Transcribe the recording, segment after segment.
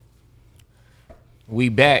We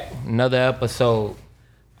back, another episode,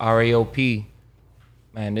 RAOP.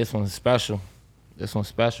 Man, this one's special.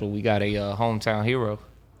 We got a hometown hero.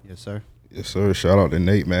 Yes, sir. Yes, sir. Shout out to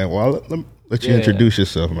Nate, man. Well, let you introduce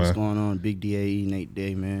yourself, man. What's going on? Big DAE, Nate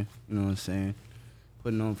Day, man. You know what I'm saying?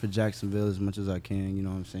 Putting on for Jacksonville as much as I can, you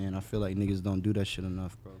know what I'm saying? I feel like niggas don't do that shit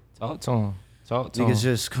enough, bro. Talk to him. Niggas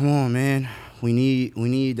just, come on, man. We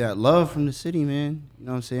need that love from the city, man. You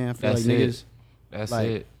know what I'm saying? I feel That's like it. niggas. That's like,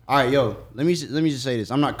 it. All right, yo, let me just say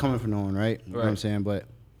this. I'm not coming for no one, right? You know what I'm saying? But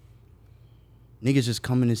niggas just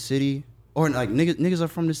come in the city, or like niggas are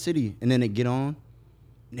from the city, and then they get on,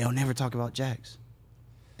 and they'll never talk about Jax.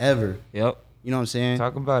 Ever. Yep. You know what I'm saying?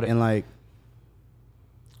 Talk about it. And like,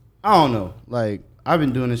 I don't know. Like, I've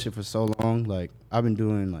been doing this shit for so long. Like, I've been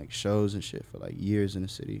doing like shows and shit for like years in the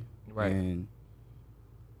city. Right. And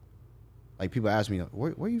like people ask me, like,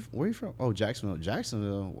 where you from? Oh, Jacksonville.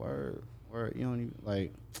 Jacksonville. Where you don't even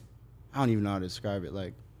like. I don't even know how to describe it.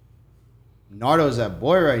 Like, Nardo's that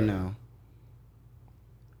boy right now,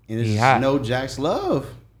 and it's just no Jax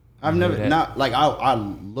love. I've never not like I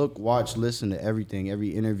look, watch, listen to everything, every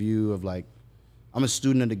interview of like. I'm a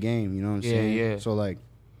student of the game, you know what I'm saying? Yeah. So like,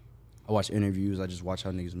 I watch interviews. I just watch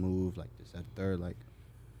how niggas move, like this, that, third, like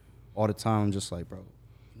all the time. I'm just like, bro,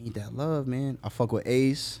 you need that love, man. I fuck with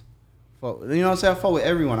Ace. You know what I'm saying? I fuck with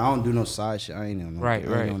everyone. I don't do no side shit. I ain't on no, I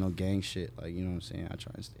ain't on no gang shit. Like, you know what I'm saying? I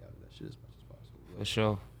try and stay out of that shit as much as possible. For sure. You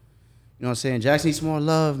know what I'm saying? Jax needs some more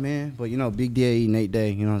love, man. But, you know, Big DAE, Nate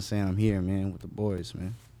Day, you know what I'm saying? I'm here, man, with the boys,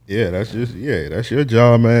 man. Yeah, that's your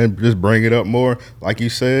job, man. Just bring it up more. Like you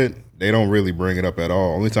said, they don't really bring it up at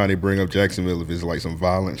all. Only time they bring up Jacksonville if it's like some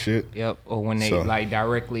violent shit. Yep. Or when they like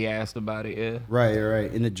directly asked about it, yeah.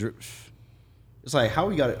 Right. In the it's like how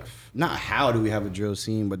we got it. Not how do we have a drill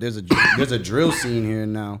scene, but there's a drill scene here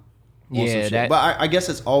now. Yeah, but I guess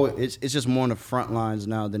it's just more on the front lines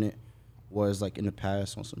now than it was like in the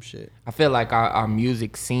past on some shit. I feel like our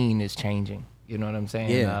music scene is changing. You know what I'm saying?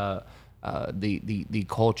 Yeah. The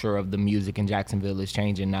culture of the music in Jacksonville is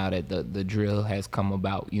changing now that the drill has come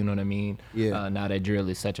about. You know what I mean? Yeah. Now that drill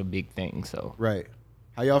is such a big thing. So right.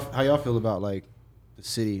 How y'all feel about like the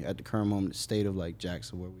city at the current moment, the state of like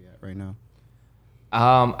Jackson, where we at right now?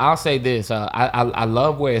 I'll say this. I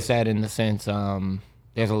love where it's at in the sense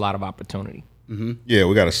there's a lot of opportunity. Mm-hmm. Yeah,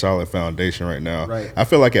 we got a solid foundation right now. Right. I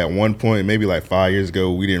feel like at one point, maybe like 5 years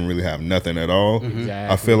ago, we didn't really have nothing at all. Mm-hmm.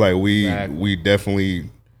 Exactly. I feel like we definitely.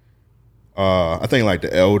 I think like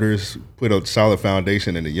the elders put a solid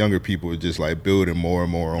foundation, and the younger people are just like building more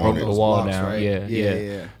and more on it. The wall blocks, down, right?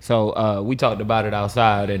 Yeah. So we talked about it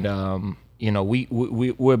outside, and you know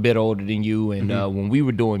we're a bit older than you, and when we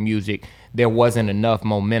were doing music, there wasn't enough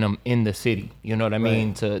momentum in the city. You know what I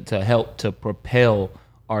mean? To help to propel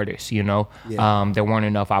artists. You know, there weren't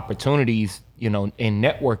enough opportunities. You know, in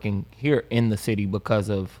networking here in the city because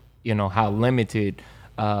of how limited.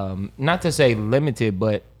 Not to say limited,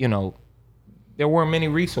 but there weren't many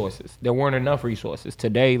resources. There weren't enough resources.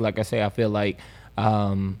 Today, like I say, I feel like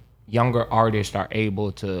younger artists are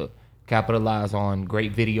able to capitalize on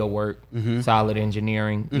great video work, solid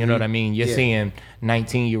engineering. You know what I mean? You're seeing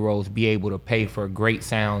 19-year-olds be able to pay for great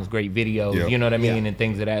sounds, great videos, you know what I mean, and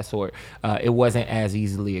things of that sort. It wasn't as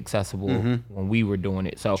easily accessible when we were doing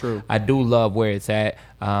it. So True. I do love where it's at,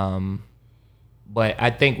 but I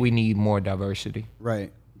think we need more diversity.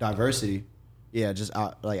 Right. Diversity. Yeah, just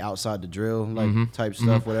outside the drill, like type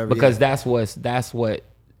stuff, whatever. Because that's what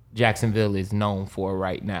Jacksonville is known for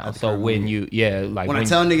right now. So when you, when I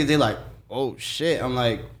tell niggas, they like, oh shit. I'm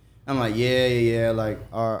like, yeah. Like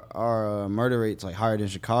our murder rate's like higher than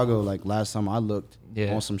Chicago. Like last time I looked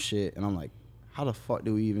on some shit, and I'm like, how the fuck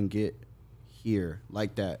do we even get here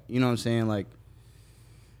like that? You know what I'm saying? Like.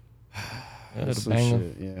 Some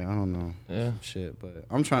shit. Yeah, I don't know. Yeah. Shit, but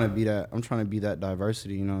I'm trying to be that. I'm trying to be that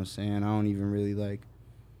diversity. You know what I'm saying? I don't even really like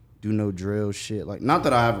do no drill shit. Like, not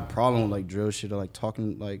that I have a problem with like drill shit or like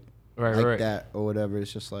talking like that or whatever.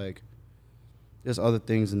 It's just like there's other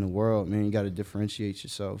things in the world, man. You got to differentiate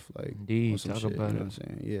yourself. Like, indeed, some shit, you know what I'm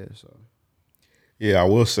saying? Yeah. So. Yeah, I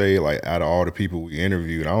will say, like, out of all the people we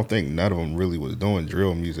interviewed, I don't think none of them really was doing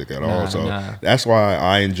drill music at all. So that's why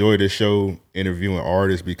I enjoy this show, interviewing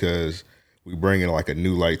artists, because we bring in like a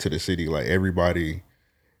new light to the city. Like everybody,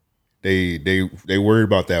 they worried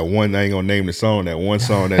about that one. I ain't gonna name the song. That one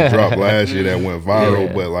song that dropped last year that went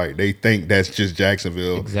viral, but like they think that's just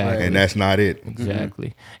Jacksonville, and that's not it.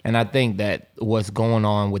 Exactly. And I think that what's going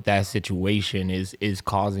on with that situation is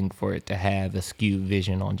causing for it to have a skewed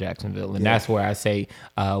vision on Jacksonville, and that's where I say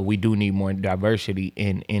we do need more diversity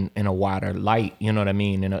in a wider light. You know what I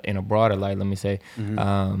mean? In a broader light. Let me say.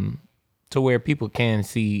 To where people can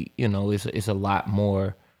see, it's a lot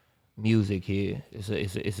more music here.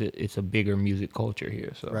 It's a bigger music culture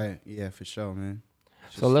here. So Right. Yeah, for sure, man.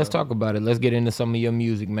 So let's talk about it. Let's get into some of your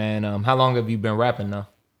music, man. How long have you been rapping now?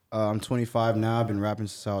 I'm 25 now. I've been rapping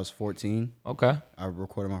since I was 14. Okay. I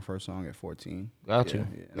recorded my first song at 14. Got you.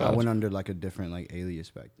 Yeah. And I went under like a different like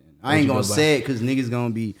alias back then. I ain't gonna say it because niggas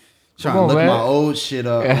gonna be trying to look man. my old shit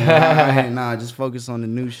up. Nah, just focus on the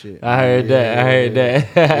new shit. I heard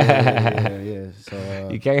that. Yeah. So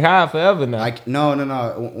You can't hide forever now.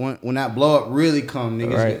 No. When that blow up really come,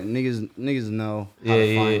 niggas know how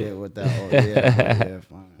to find it with that. Yeah,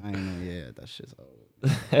 fine. I ain't know. Yeah, that shit's old.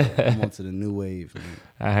 I'm on to the new wave, man.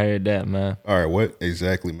 I heard that, man. All right, what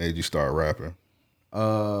exactly made you start rapping?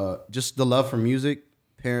 Just the love for music.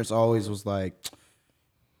 Parents always was like,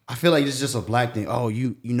 I feel like it's just a black thing. Oh,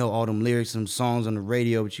 you know all them lyrics, some songs on the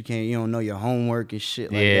radio, but you don't know your homework and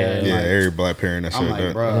shit like that. Yeah, like, every black parent that I'm said like,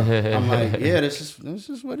 that. bro. I'm like, yeah, that's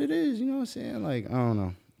just what it is. You know what I'm saying? Like, I don't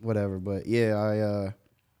know, whatever. But yeah,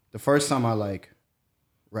 the first time I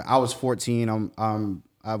was 14.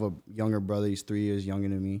 I have a younger brother. He's 3 years younger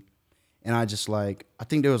than me. And I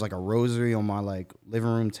think there was like a rosary on my like living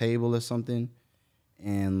room table or something.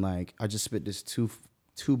 And like, I just spit this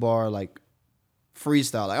two bar like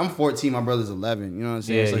freestyle. Like I'm 14, my brother's 11. You know what I'm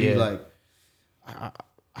saying? Yeah, so he's like,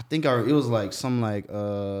 I think it was like some like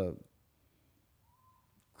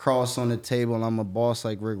cross on the table and I'm a boss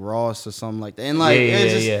like Rick Ross or something like that. And like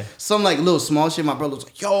it's just some like little small shit. My brother was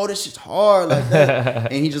like, yo, this shit's hard like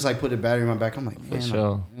that. And he just like put the battery in my back. I'm like, man,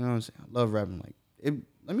 sure. you know what I'm saying? I love rapping. Like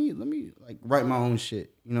let me like write my own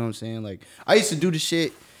shit. You know what I'm saying? Like I used to do the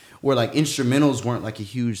shit where like instrumentals weren't like a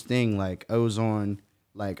huge thing. Like I was on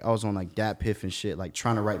like Dat Piff and shit, like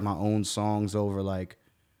trying to write my own songs over like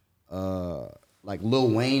Lil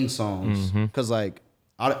Wayne songs. Cause like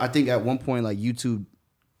I think at one point like YouTube,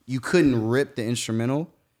 you couldn't rip the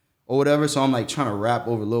instrumental or whatever. So I'm like trying to rap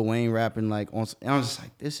over Lil Wayne rapping like on, and I was just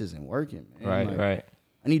like, this isn't working, man. Right.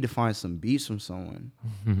 I need to find some beats from someone.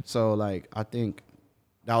 So like I think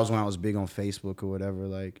that was when I was big on Facebook or whatever.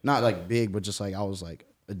 Like not like big, but just like I was like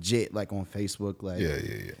legit like on Facebook. Like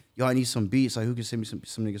Yeah. yo, I need some beats. Like who can send me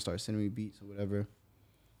some niggas start sending me beats or whatever.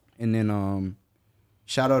 And then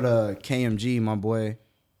shout out to KMG, my boy,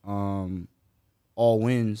 All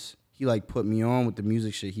Wins. He like put me on with the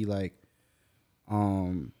music shit. He like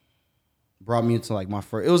brought me into like my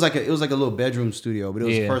first. It was like a little bedroom studio, but it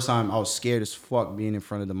was the first time I was scared as fuck being in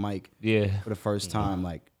front of the mic. For the first time,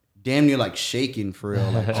 like damn near like shaking for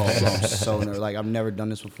real. Like oh, bro, I'm so nervous. Like I've never done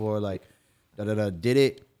this before. Like did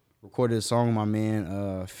it. Recorded a song with my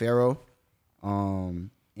man Pharaoh, and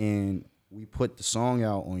we put the song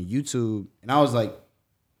out on YouTube. And I was like,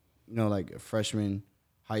 you know, like a freshman,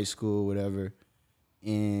 high school, whatever.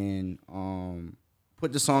 And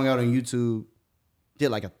put the song out on YouTube, did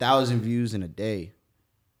like 1,000 views in a day.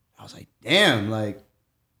 I was like, damn, like,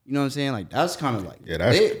 you know what I'm saying? Like that's kind of like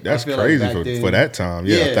that's crazy like for that time.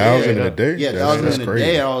 Yeah, 1,000 in a day. Yeah, 1,000 in a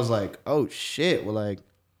day. I was like, oh shit. Well, like,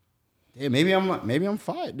 yeah, maybe I'm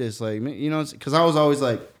fine at this. Like, you know, because I was always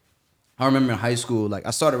like, I remember in high school, like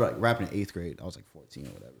I started like rapping in 8th grade. I was like 14 or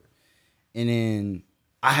whatever, and then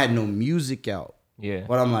I had no music out. Yeah.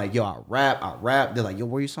 But I'm like, yo, I rap. They're like, yo,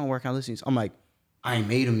 where your song? Where can I listen to? I'm like, I ain't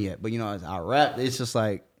made them yet. But, you know, as I rap, it's just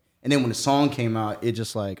like, and then when the song came out, it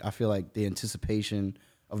just like, I feel like the anticipation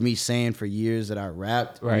of me saying for years that I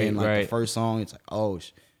rapped. Right, and then like the first song, it's like, oh,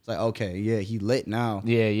 it's like, okay, yeah, he lit now.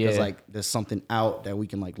 Yeah. It's like, there's something out that we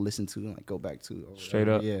can like listen to and like go back to. Or straight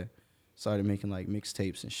up. Yeah. Started making like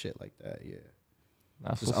mixtapes and shit like that. Yeah.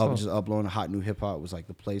 That's Just uploading hot new hip hop was like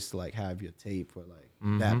the place to like have your tape or like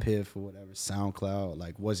that Piff or whatever. SoundCloud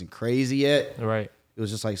like wasn't crazy yet. Right. It was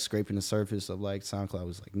just like scraping the surface of like SoundCloud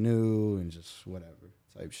was like new and just whatever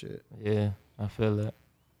type shit. Yeah, I feel that.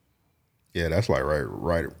 Yeah, that's like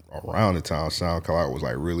right around the time SoundCloud was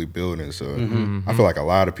like really building. So I feel like a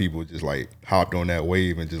lot of people just like hopped on that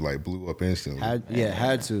wave and just like blew up instantly. Had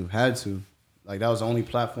to. Like that was the only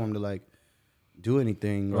platform to like do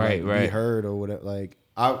anything or right. be heard or whatever. Like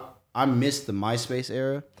I missed the MySpace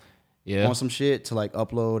era. Yeah. On some shit to like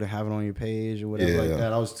upload and have it on your page or whatever like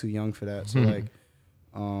that. I was too young for that. So like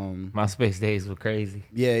MySpace days were crazy.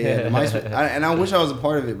 Yeah. MySpace, and I wish I was a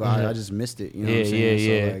part of it, but I just missed it. You know what I'm saying?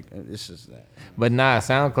 So like it's just that. But nah,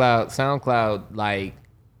 SoundCloud like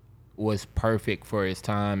was perfect for its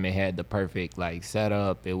time. It had the perfect like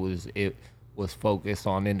setup. It was focused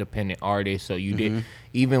on independent artists. So you did,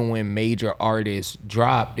 even when major artists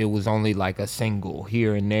dropped, it was only like a single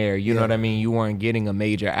here and there. You know what I mean? You weren't getting a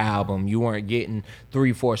major album. You weren't getting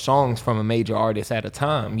 3-4 songs from a major artist at a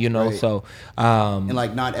time, you know? Right. So, and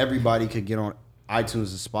like not everybody could get on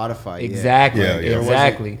iTunes and Spotify. Exactly. Yeah.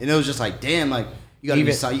 Exactly. And it was just like, damn, like, You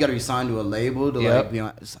gotta be signed to a label to like be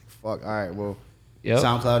on. It's like fuck. All right, well,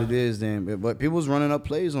 SoundCloud it is then. But people was running up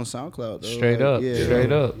plays on SoundCloud. Though. Straight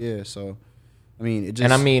up. Yeah. So, I mean, it just.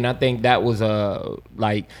 And I mean, I think that was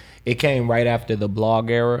like it came right after the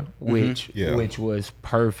blog era, which was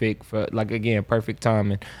perfect for perfect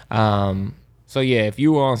timing. So yeah, if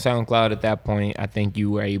you were on SoundCloud at that point, I think you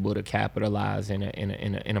were able to capitalize in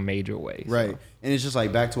a major way. So. Right, and it's just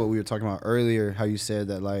like back to what we were talking about earlier, how you said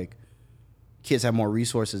that like kids have more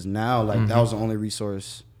resources now. Like that was the only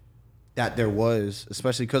resource that there was,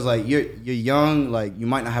 especially because like you're young, like you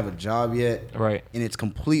might not have a job yet, right? And it's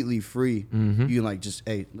completely free. You can like just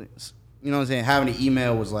you know what I'm saying. Having an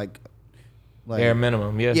email was like bare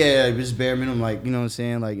minimum, just bare minimum. Like you know what I'm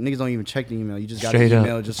saying. Like niggas don't even check the email. You just got the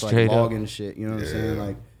email, just like log in and shit. You know what I'm saying.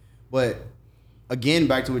 Like, but again,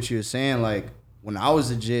 back to what you were saying. Like when I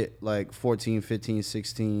was legit, like 14, 15,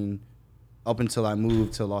 16, up until I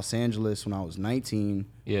moved to Los Angeles when I was 19.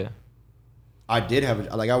 Yeah. I did have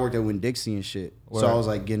I worked at Winn-Dixie and shit. Word. So I was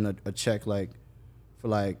like getting a check like for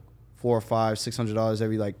like $400 or $600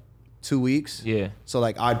 every like 2 weeks. Yeah. So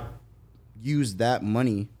like I'd use that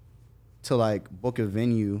money to like book a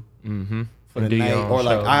venue for the night, or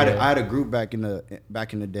like I had a group back in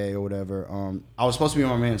the day or whatever. I was supposed to be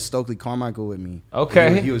with my man Stokely Carmichael with me.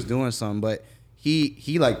 Okay. He was doing something, but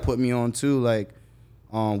he like put me on too. Like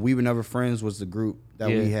We Were Never Friends was the group that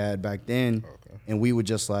we had back then, and we would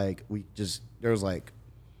just like there was like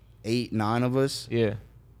 8, 9 of us. Yeah. A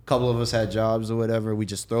couple of us had jobs or whatever. We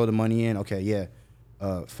just throw the money in. Okay,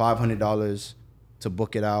 $500 to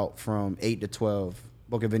book it out from 8 to 12.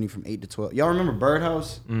 Book a venue from 8 to 12. Y'all remember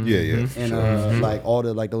Birdhouse? Yeah. And like all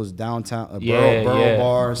the like those downtown borough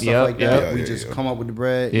bars, stuff like that. We just come up with the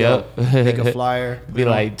bread. Make a flyer. Be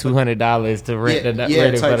like $200 to rent the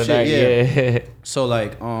night for the night. Yeah. So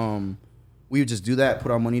like we would just do that,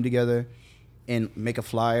 put our money together, and make a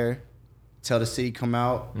flyer. Tell the city come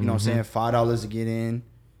out. You know what I'm saying? $5 to get in.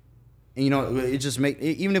 And you know it just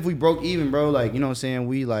even if we broke even, bro. Like you know what I'm saying?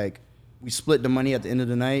 We split the money at the end of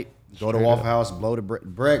the night. Go to Waffle House, blow the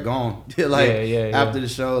bread gone. After the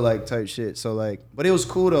show, like type shit. So like, but it was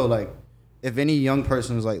cool though. Like, if any young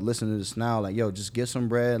person is like listening to this now, like, yo, just get some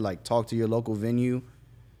bread. Like, talk to your local venue,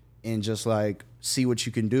 and just like see what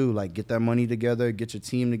you can do. Like, get that money together, get your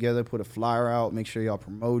team together, put a flyer out, make sure y'all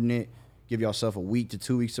promoting it. Give yourself a week to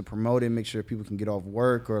 2 weeks to promote it. Make sure people can get off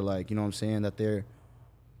work or like, you know what I'm saying, that they're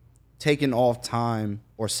taking off time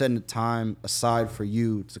or setting the time aside for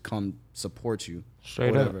you to come support you.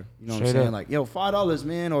 Straight up. You know what I'm saying? Like, yo, $5,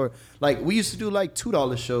 man. Or like we used to do like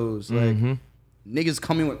 $2 shows. Like niggas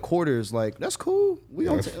coming with quarters. Like, that's cool. We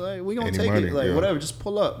gonna take money, it. Like whatever. Just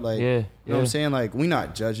pull up. Like you know what I'm saying? Like, we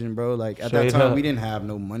not judging, bro. Like at that time we didn't have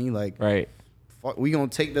no money. Like fuck, we gonna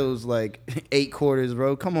take those like 8 quarters,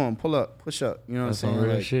 bro. Come on, pull up, push up. You know what I'm saying?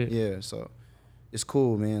 Real like, shit. Yeah, so it's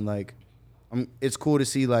cool, man. Like it's cool to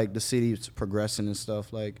see like the city progressing and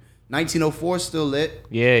stuff. Like 1904 still lit.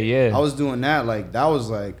 Yeah. I was doing that. Like that was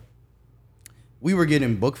like we were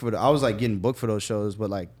getting booked for I was like getting booked for those shows, but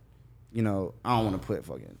like, you know, I don't want to put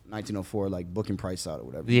fucking 1904 like booking price out or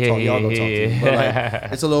whatever. Y'all go talk to me. But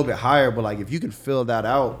like it's a little bit higher. But like if you can fill that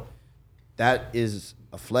out, that is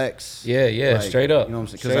a flex. Yeah, like, straight up. You know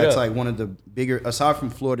what I'm saying? Because that's like one of the bigger, aside from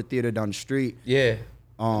Florida Theater down the street. Yeah.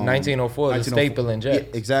 1904 is a staple in Jax. Yeah,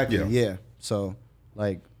 exactly. Yeah. So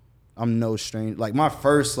like I'm no stranger. Like my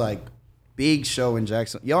first like big show in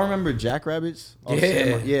Jackson. Y'all remember Jackrabbits?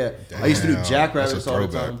 Yeah. Damn, I used to do Jackrabbits all the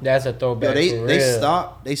time. That's a throwback. Yo,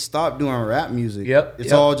 they stopped doing rap music.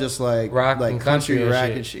 It's all just like rock like and country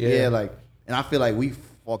rap and shit. Yeah, like, and I feel like we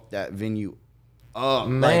fucked that venue up.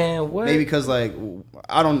 Man, like, what? Maybe because like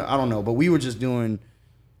I don't know, but we were just doing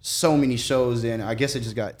so many shows, and I guess it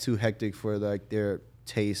just got too hectic for like their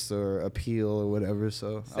taste or appeal or whatever.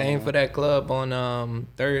 So same for that club on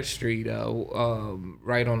 3rd Street,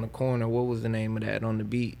 right on the corner. What was the name of that on the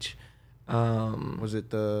beach? Was it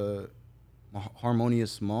the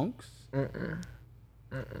Harmonious Monks?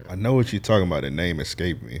 I know what you're talking about. The name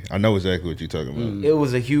escaped me. I know exactly what you're talking about. It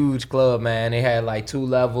was a huge club, man. They had like 2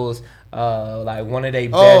 levels. Like one of their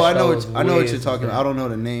best I know what you're talking about. I don't know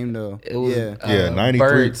the name though. It was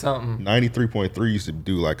 93 something. 93.3 used to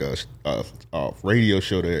do like a radio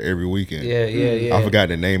show there every weekend. Yeah. I forgot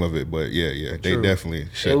the name of it, but yeah. They definitely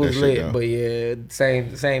shut that shit down. But yeah,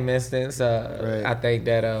 same instance. Right. I think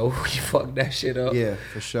that we fucked that shit up. Yeah,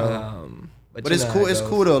 for sure. But it's cool. It's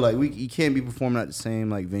cool though. Like you can't be performing at the same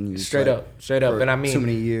like venues. Straight up. And I mean, too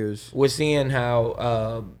many years. We're seeing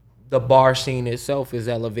how the bar scene itself is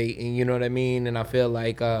elevating, you know what I mean? And I feel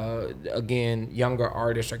like, again, younger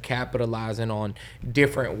artists are capitalizing on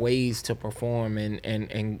different ways to perform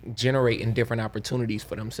and generating different opportunities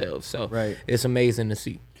for themselves. So it's amazing to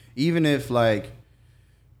see. Even if, like,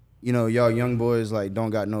 you know, y'all young boys, like,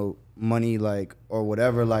 don't got no money, like, or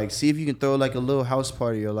whatever, like, see if you can throw, like, a little house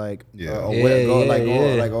party or, like, or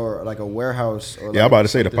like a warehouse. Or, I'm about to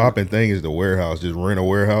say the popping thing is the warehouse. Just rent a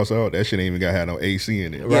warehouse out. That shit ain't even got to have no AC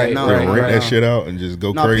in it. Rent that shit out and just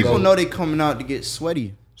go crazy. People know they coming out to get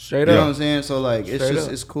sweaty. Straight up. You know what I'm saying? So, like,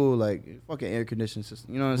 it's cool. Like, fucking air conditioning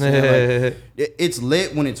system. You know what I'm saying? Like, it's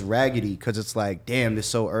lit when it's raggedy because it's like, damn, this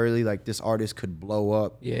so early. Like, this artist could blow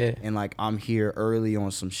up. Yeah. And, like, I'm here early on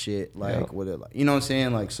some shit. Like, with it, like, you know what I'm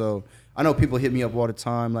saying? Like, so I know people hit me up all the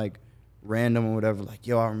time, like, random or whatever. Like,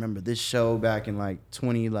 yo, I remember this show back in, like,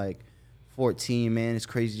 2014, man. It's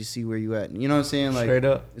crazy to see where you at. You know what I'm saying? Like, straight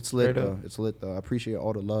up. It's lit, though. It's lit, though. I appreciate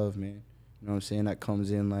all the love, man. You know what I'm saying? That comes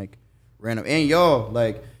in, like, random. And y'all,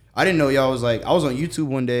 like, I didn't know y'all was like, I was on YouTube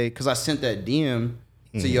one day because I sent that DM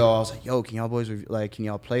to y'all. I was like, yo, can y'all boys, like, can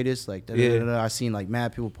y'all play this? Like, I seen like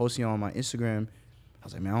mad people posting on my Instagram. I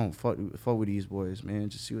was like, man, I don't fuck with these boys, man.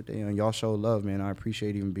 Just see what they on. Y'all show love, man. I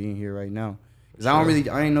appreciate even being here right now. Because I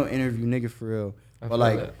ain't no interview nigga for real. But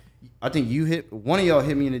like, I think one of y'all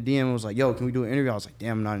hit me in the DM and was like, yo, can we do an interview? I was like,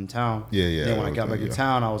 damn, I'm not in town. Yeah. Then when I got back in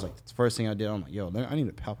town, I was like, the first thing I did, I'm like, yo, I need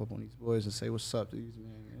to pop up on these boys and say what's up to these man.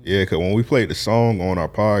 Yeah, because when we played the song on our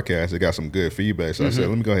podcast, it got some good feedback. So I said,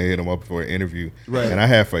 let me go ahead and hit them up for an interview. Right. And I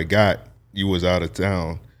had forgot you was out of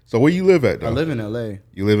town. So where you live at, though? I live in L.A.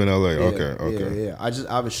 You live in L.A.? Yeah, Okay. Yeah. I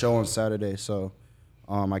have a show on Saturday, so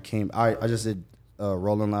I just did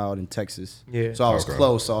Rolling Loud in Texas. Yeah. So I was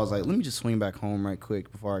close, so I was like, let me just swing back home right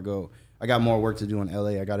quick before I go. I got more work to do in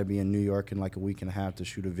L.A. I got to be in New York in like a week and a half to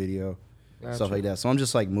shoot a video, stuff like that. So I'm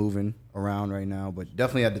just like moving around right now, but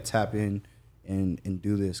definitely had to tap in and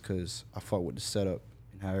do this because I fuck with the setup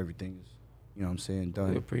and how everything is, you know what I'm saying,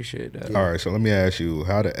 done. We appreciate that. Yeah. All right, so let me ask you,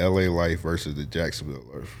 how the LA life versus the Jacksonville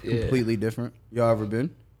life? Yeah. Completely different. Y'all ever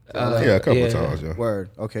been? Yeah, a couple times, yeah.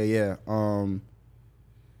 Word. Okay, yeah.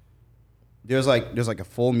 There's like a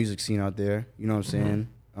full music scene out there, you know what I'm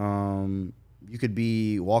saying? You could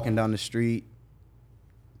be walking down the street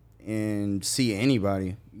and see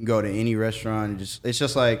anybody. You can go to any restaurant and it's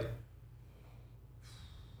just like,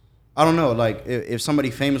 I don't know, like if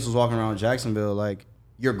somebody famous was walking around Jacksonville, like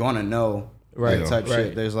you're gonna know, right? Type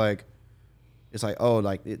shit. There's like, it's like, oh,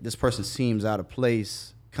 like this person seems out of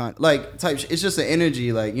place, like type. It's just an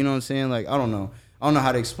energy, like, you know what I'm saying? Like I don't know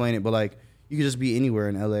how to explain it, but like you could just be anywhere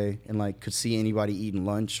in LA and like could see anybody eating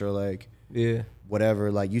lunch or like whatever.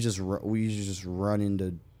 Like you just run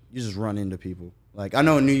into people. Like I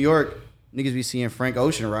know in New York, niggas be seeing Frank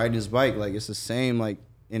Ocean riding his bike. Like it's the same like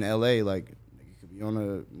in LA, like. On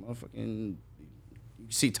a motherfucking,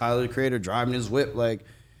 you see Tyler the Creator driving his whip like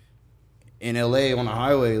in LA on the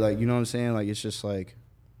highway, like, you know what I'm saying? Like it's just like,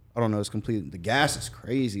 I don't know, it's complete. The gas is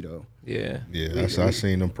crazy though. Yeah, I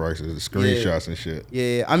seen them prices, the screenshots and shit.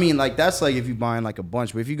 Yeah, I mean like that's like if you buying like a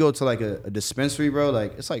bunch, but if you go to like a dispensary, bro,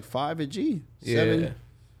 like it's like $5 a G, $7.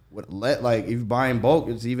 Like if you buying bulk,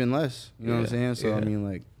 it's even less. You know what I'm saying? So I mean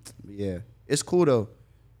like, it's cool though.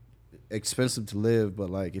 Expensive to live,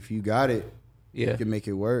 but like if you got it. You can make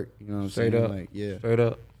it work. You know what I'm saying? Up. Like, Straight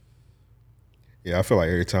up. Yeah, I feel like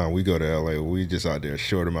every time we go to LA, we just out there a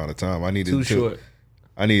short amount of time. I need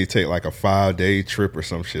to take like a 5-day trip or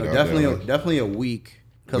some shit. Definitely a week.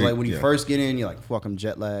 Because like when you first get in, you're like, fuck, I'm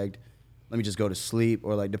jet lagged. Let me just go to sleep.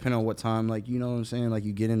 Or like depending on what time, like, you know what I'm saying? Like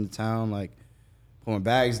you get into town, like put my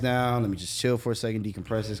bags down. Let me just chill for a second,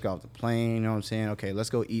 decompress this, go off the plane. You know what I'm saying? Okay, let's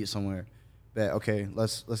go eat somewhere. Bet. Okay,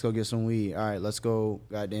 let's go get some weed. All right, let's go.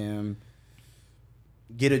 Goddamn.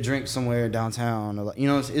 Get a drink somewhere downtown. Or like, you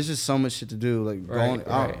know, it's just so much shit to do. Like going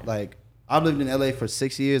out. Like I've lived in LA for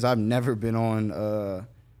 6 years. I've never been on a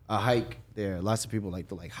hike there. Lots of people like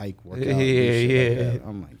to like hike, work out. Yeah. Like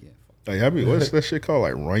I'm like, Like, I mean, what's that shit called?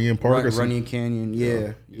 Like Runyon Park or something? Runyon Canyon.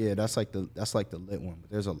 Yeah. That's like the lit one. But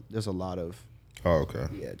there's a lot of. Oh, okay.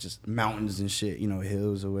 Yeah, just mountains and shit. You know,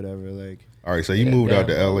 hills or whatever. Like. All right, so you moved out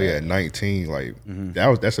to LA at 19. Like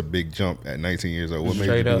that's a big jump at 19 years old. What made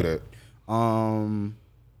you do that?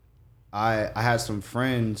 I had some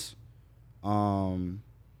friends. I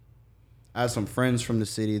had some friends from the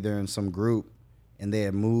city. They're in some group, and they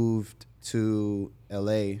had moved to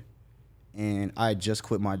LA. And I had just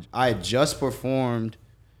performed.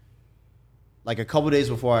 Like a couple days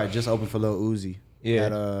before, I had just opened for Lil Uzi.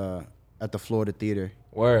 At the Florida Theater.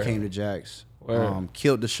 Word. Came to Jax.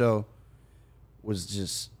 Killed the show. Was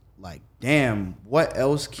just like, damn, what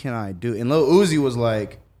else can I do? And Lil Uzi was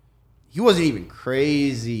like, he wasn't even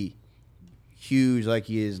crazy huge like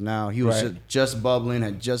he is now. He was just bubbling,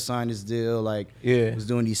 had just signed his deal, like was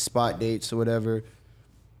doing these spot dates or whatever.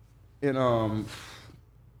 And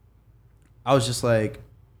I was just like,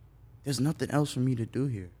 there's nothing else for me to do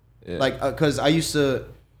here. Yeah. Like, cause I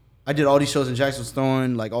did all these shows in Jax, was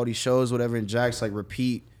throwing like all these shows, whatever, in Jax, like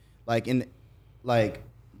repeat, like in like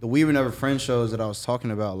the We Were Never Friends shows that I was talking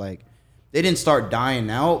about, like they didn't start dying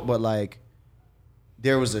out, but like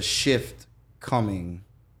there was a shift coming,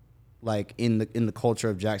 like in the culture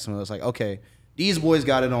of Jacksonville. It's like, okay, these boys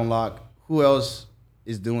got it on lock. Who else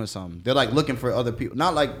is doing something? They're like looking for other people.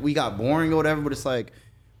 Not like we got boring or whatever, but it's like,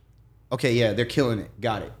 okay, yeah, they're killing it.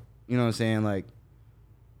 Got it. You know what I'm saying? Like,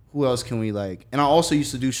 who else can we like? And I also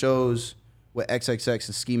used to do shows with XXX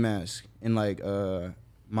and Ski Mask in like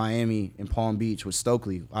Miami and Palm Beach with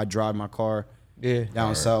Stokely. I drive my car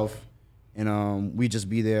down south, and we just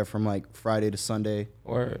be there from like Friday to Sunday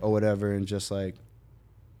or whatever, and just like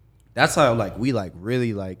that's how like we like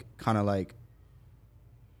really like kind of like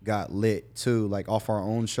got lit too, like off our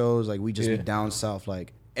own shows. Like we just be down south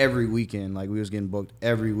like every weekend. Like we was getting booked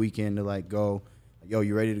every weekend to like go. Like, yo,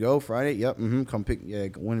 you ready to go Friday? Yep. Come pick. Yeah,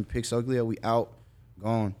 went and pick Stokely up. We out,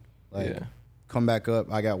 gone. Like come back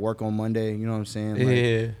up. I got work on Monday. You know what I'm saying?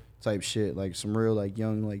 Like, type shit. Like some real like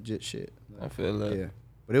young like jit shit. Like, I feel that. Yeah,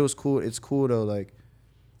 but it was cool. It's cool though. Like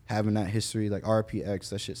having that history. Like RPX,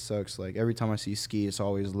 that shit sucks. Like every time I see Ski, it's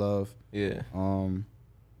always love. Yeah.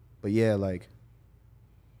 But yeah, like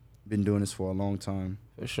been doing this for a long time.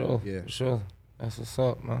 For sure. Yeah. For sure. That's what's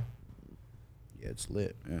up, man. Yeah, it's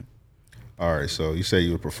lit, man. All right, so you say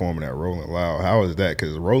you were performing at Rolling Loud. How is that?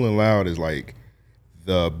 Because Rolling Loud is like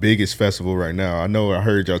the biggest festival right now. I know I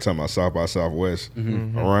heard y'all talking about South by Southwest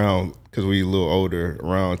around, because we a little older,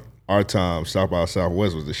 around our time, South by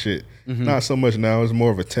Southwest was the shit. Not so much now. It's more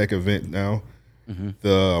of a tech event now.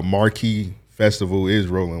 The marquee festival is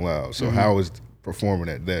Rolling Loud. So how is performing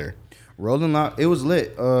at there? Rolling Loud, it was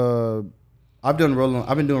lit. I've been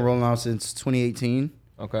doing Rolling Loud since 2018.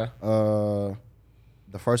 Okay.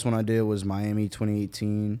 The first one I did was Miami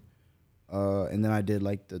 2018, and then I did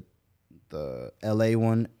like the LA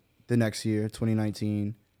one the next year,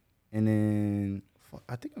 2019, and then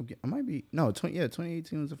I think I might be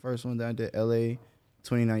 2018 was the first one that I did. LA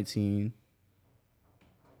 2019.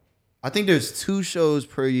 I think there's 2 shows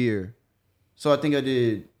per year, so I think I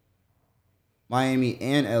did Miami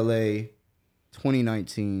and LA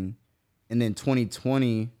 2019, and then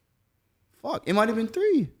 2020. It might have been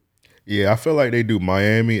 3. Yeah, I feel like they do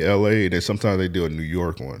Miami, LA, and then sometimes they do a New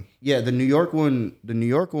York one. Yeah, the New York one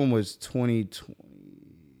was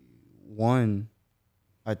 2021,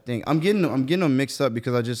 I think. I'm getting them mixed up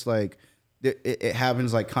because I just like it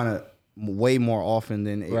happens like kind of way more often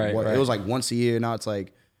than it was. It was like once a year. Now it's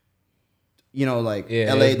like, you know, like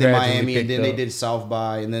LA, then Miami, and then they did South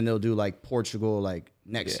by, and then they'll do like Portugal like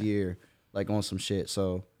next year, like on some shit.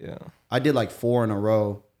 So I did like 4 in a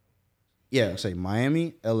row. Yeah, say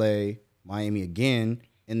Miami, LA, Miami again,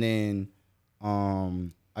 and then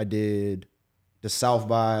I did the South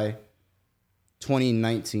by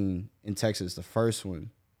 2019 in Texas, the first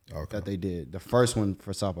one that they did. The first one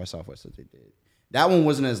for South by Southwest that they did. That one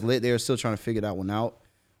wasn't as lit. They were still trying to figure that one out.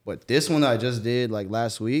 But this one that I just did like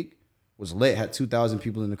last week was lit. Had 2,000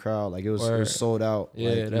 people in the crowd. Like it was sold out.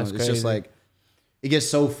 Yeah, like, that's it's crazy. just like it gets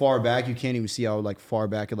so far back you can't even see how like far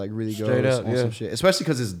back it like really Straight goes up, on some shit. Especially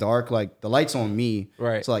because it's dark. Like the light's on me.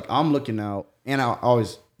 Right. So like I'm looking out, and I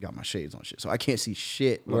always got my shades on shit, so I can't see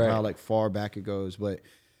shit with how like far back it goes. But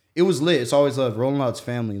it was lit. It's always love. Rolling Loud's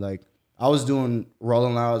family. Like I was doing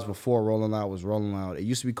Rolling Louds before Rolling Loud was Rolling Loud. It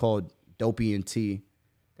used to be called Dopey and T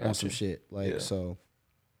on some shit. Like so.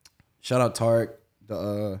 Shout out Tarek,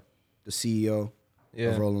 the CEO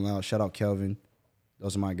of Rolling Loud. Shout out Kelvin.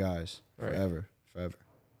 Those are my guys forever.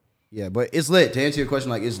 Yeah, but it's lit. To answer your question,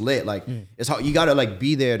 like it's lit. Like it's how you gotta like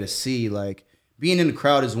be there to see. Like being in the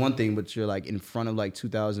crowd is one thing, but you're like in front of like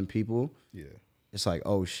 2,000 people. Yeah, it's like,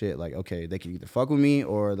 oh shit. Like okay, they can either fuck with me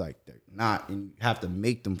or like they're not, and you have to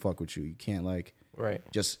make them fuck with you. You can't like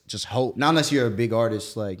just hope. Not unless you're a big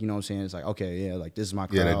artist. Like you know what I'm saying. It's like okay, yeah, like this is my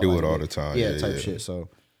crowd. Yeah, they do like, it all the time. Yeah, type shit. So,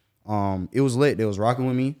 it was lit. They was rocking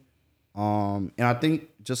with me, and I think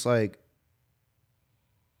just like.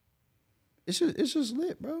 It's just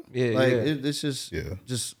lit, bro. Yeah, like it's just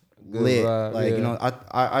lit. Vibe, like you know,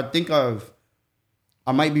 I think I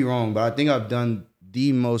might be wrong, but I think I've done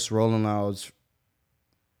the most Rolling Louds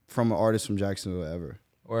from an artist from Jacksonville ever.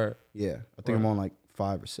 Yeah, I think I'm on like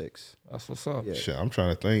 5 or 6. That's what's up. Yeah. Shit, I'm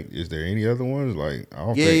trying to think. Is there any other ones? Like I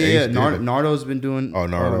don't think Ace did Nardo's been doing. Oh,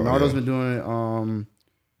 Nardo's been doing it.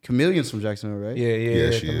 Chameleon's from Jacksonville, right?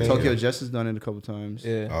 Yeah. She is. Tokyo Jess has done it a couple times.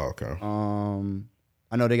 Yeah. Oh, okay.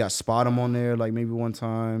 I know they got Spot 'em on there, like maybe one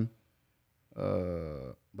time.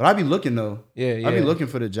 But I be looking though. Yeah. I be looking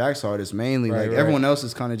for the Jax artists mainly. Right, like right. everyone else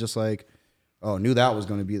is kind of just like, oh, knew that was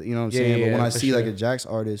gonna be. You know what I'm saying? But when I for see like sure. a Jax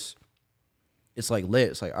artist, it's like lit.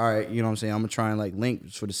 It's like, all right, you know what I'm saying? I'm gonna try and like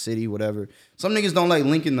link for the city, whatever. Some niggas don't like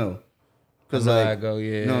linking though. Cause I know like, how I go,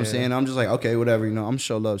 you know what I'm saying? I'm just like, okay, whatever. You know, I'm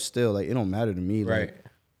show love still. Like, it don't matter to me. Right. Like,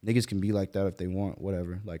 niggas can be like that if they want,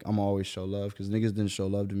 whatever. Like, I'm always show love because niggas didn't show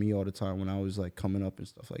love to me all the time when I was like coming up and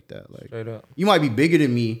stuff like that. Like, Straight up. you might be bigger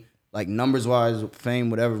than me, like numbers wise, fame,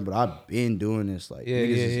 whatever. But I've been doing this. Like, y'all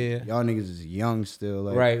niggas is young still.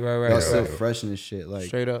 Like, Right. Y'all still fresh in this shit. Like,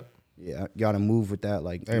 Straight up. yeah, gotta move with that.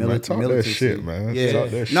 Like, Hey, man, talk that militancy. shit, man. Yeah. Talk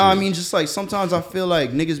that shit. No, I mean, just like sometimes I feel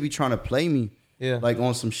like niggas be trying to play me. Yeah. Like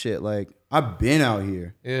on some shit. Like, I've been out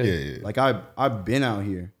here. Yeah. Like I've been out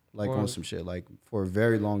here like on some shit like for a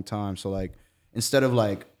very long time. So like instead of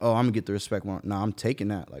like, oh, I'm gonna get the respect one. Nah, I'm taking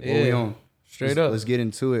that. Like, what we on? Straight up. Let's get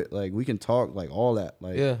into it. Like, we can talk like all that.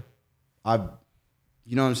 Like, I've,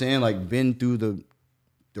 you know what I'm saying? Like, been through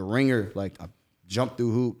the ringer. Like, I jumped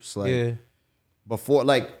through hoops. Like, before,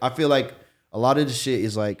 like, I feel like a lot of the shit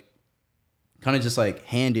is like kind of just like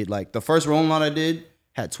handed. Like, the first Rolling Loud I did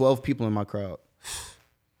had 12 people in my crowd.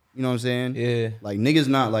 You know what I'm saying? Yeah. Like, niggas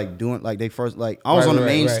not like doing like they first, like, I was on the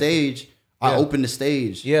main stage. I opened the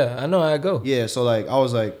stage. Yeah, I know how I go. Yeah, so like I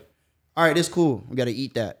was like, all right, it's cool. We gotta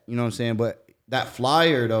eat that. You know what I'm saying? But that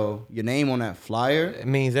flyer though, your name on that flyer, It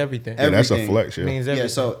means everything. Yeah, that's a everything. flex, It yeah. means everything.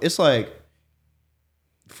 yeah, so it's like,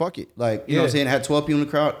 fuck it. Like, you know what I'm saying? It had 12 people in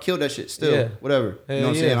the crowd. Killed that shit still. Yeah. Whatever. Hell you know what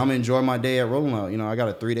I'm yeah. saying? I'm gonna enjoy my day at Rolling Out. You know, I got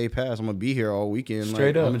a 3-day pass. I'm gonna be here all weekend.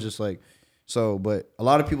 Straight like, up. I'm just like, so, but a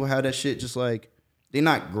lot of people have that shit just like, they're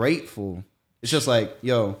not grateful. It's just like,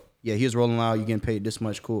 yo, yeah, here's Rolling Loud. You getting paid this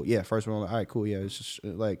much? Cool. Yeah, first Rolling Loud. All right, cool. Yeah, it's just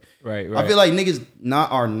like, Right. I feel like niggas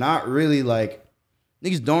are not really like,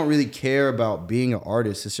 niggas don't really care about being an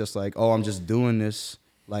artist. It's just like, oh, I'm just doing this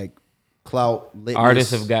like clout litness.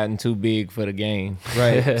 Artists have gotten too big for the game.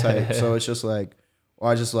 Right. Type. So it's just like, or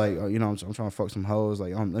I just like, you know, I'm trying to fuck some hoes.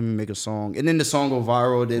 Like, let me make a song, and then the song go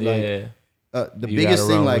viral. Then like, the You biggest gotta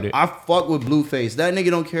thing, run like, with it. I fuck with Blueface. That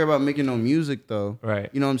nigga don't care about making no music though. Right.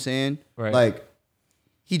 You know what I'm saying? Right. Like,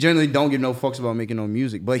 he generally don't give no fucks about making no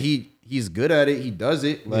music, but he's good at it. He does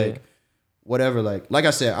it. Like, whatever. Like I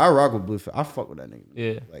said, I rock with Blueface. I fuck with that nigga.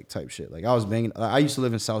 Yeah. Like, type shit. Like, I was banging. I used to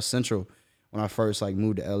live in South Central when I first like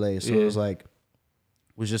moved to LA. So it was like,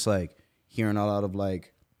 just like hearing a lot of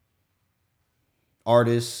like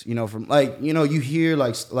artists, you know, from like, you know, you hear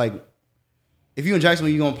like if you in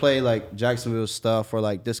Jacksonville, you gonna play like Jacksonville stuff, or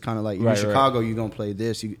like this kind of like, you in Chicago, you gonna play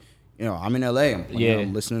this. You know, I'm in LA.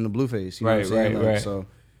 I'm listening to Blueface. You know what I'm saying? Like, so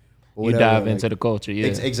you dive into the culture,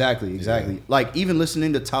 exactly. Like, even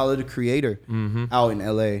listening to Tyler the Creator out in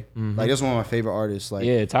LA, like, that's one of my favorite artists.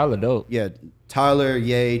 Like, Tyler dope. Yeah, Tyler,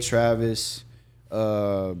 Ye, Travis,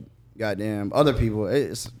 goddamn other people.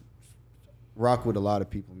 It's rock with a lot of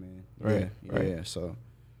people, man. Yeah. So,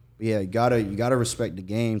 yeah, you gotta respect the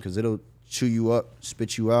game, because it'll chew you up,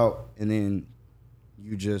 spit you out, and then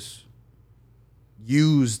you just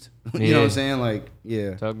used. You know what I'm saying? Like,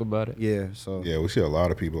 yeah. Talk about it. Yeah. So Yeah, we see a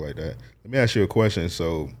lot of people like that. Let me ask you a question.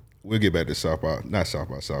 So we'll get back to not South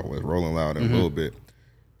by Southwest, Rolling Loud in a little bit.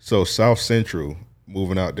 So South Central,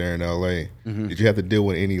 moving out there in LA, did you have to deal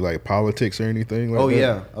with any like politics or anything like that?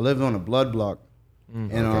 yeah, I lived on a blood block,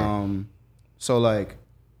 and so like,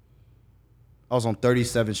 I was on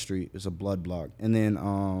 37th Street. It's a blood block, and then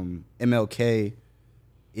MLK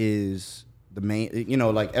is the main. You know,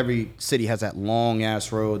 like, every city has that long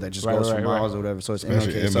ass road that just goes for miles or whatever. So it's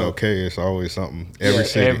Especially MLK. MLK, it's always something. Every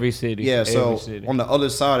City. city. Yeah, Every so city. on the other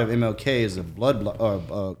side of MLK is a blood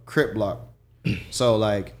block, Crip block. So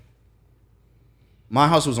like, my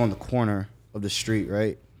house was on the corner of the street,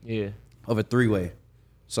 right? Yeah. Of a 3-way.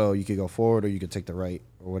 So you could go forward or you could take the right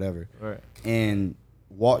or whatever. Right. And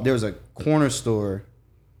there was a corner store,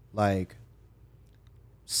 like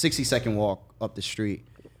 60-second walk up the street.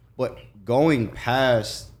 But going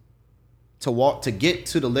past to get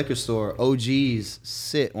to the liquor store, OGs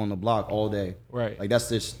sit on the block all day. Right. Like, that's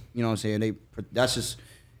just, you know what I'm saying? That's just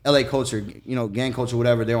LA culture, you know, gang culture,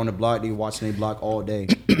 whatever. They're on the block, they watching their block all day.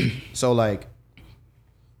 So like,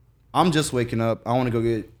 I'm just waking up. I want to go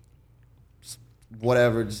get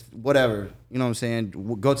whatever, you know what I'm saying?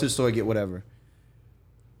 Go to the store, get whatever.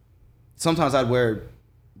 Sometimes I'd wear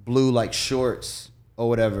blue like shorts or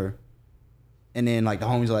whatever. And then like the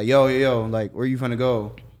homies are like, yo, like, where you finna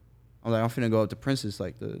go? I'm like, I'm finna go up to Princess,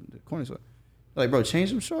 like the corner store. Like, bro,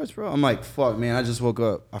 change them shorts, bro. I'm like, fuck, man. I just woke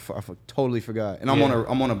up. I totally forgot. And I'm Yeah.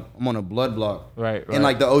 on a blood block. Right. And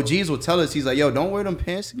like the OGs will tell us, he's like, yo, don't wear them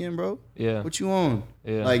pants again, bro. Yeah. What you on?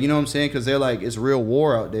 Yeah. Like, you know what I'm saying? Because they're like, it's real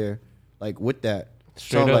war out there. Like with that.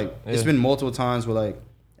 Straight so up, like, it's been multiple times where like,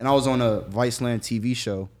 and I was on a Viceland TV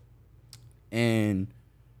show, and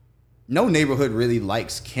no neighborhood really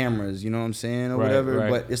likes cameras. You know what I'm saying, or Right, whatever. right.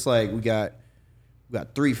 But it's like we got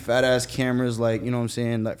 3 fat ass cameras, like, you know what I'm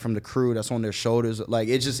saying, like from the crew that's on their shoulders. Like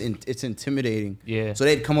it's just it's intimidating. Yeah. So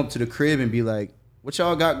they'd come up to the crib and be like, "What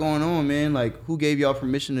y'all got going on, man? Like, who gave y'all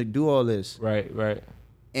permission to do all this?" Right. Right.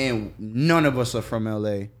 And none of us are from LA.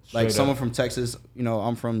 Like Straight someone up. from Texas, you know,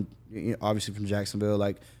 I'm from, you know, obviously from Jacksonville.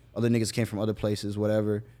 Like other niggas came from other places,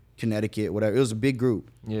 whatever, Connecticut, whatever. It was a big group,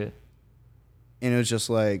 Yeah. and it was just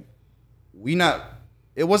like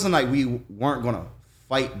it wasn't like we weren't gonna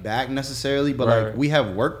fight back necessarily, but Right. like we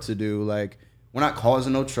have work to do. Like we're not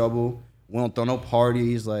causing no trouble. We don't throw no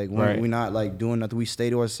parties. Like Right. we're not like doing nothing. We stay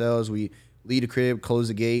to ourselves. We leave the crib, close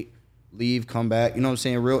the gate, leave, come back. You know what I'm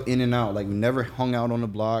saying? Real in and out. Like we never hung out on the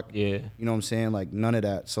block. Yeah. You know what I'm saying? Like none of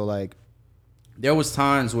that. So like there was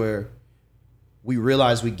times where we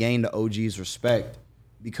realized we gained the OG's respect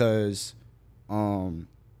because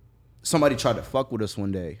somebody tried to fuck with us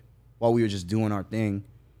one day while we were just doing our thing,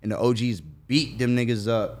 and the OGs beat them niggas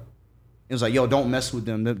up. It was like, yo, don't mess with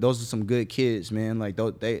them. Those are some good kids, man. Like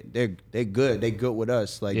they're good. They good with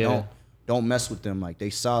us. Like Yeah. don't mess with them. Like they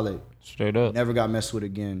solid. Straight up. Never got messed with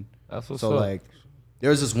again. That's what's So up. like there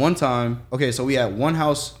was this one time. Okay, so we had one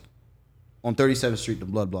house on 37th Street, the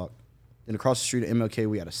Blood Block. Then across the street at MLK,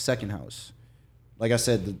 we had a second house. Like I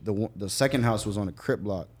said, the second house was on a Crip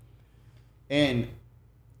block. And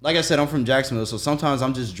like I said, I'm from Jacksonville, so sometimes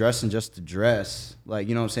I'm just dressing just to dress. Like,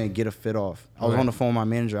 you know what I'm saying? Get a fit off. I was Right. on the phone with my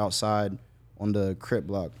manager outside on the Crip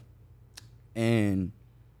block. And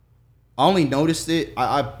I only noticed it.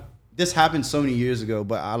 This happened so many years ago,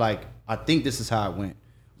 but I think this is how it went.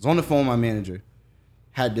 I was on the phone with my manager,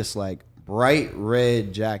 had this like bright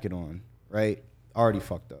red jacket on, right? Already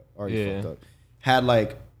fucked up. Had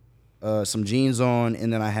like some jeans on,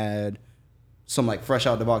 and then I had some like fresh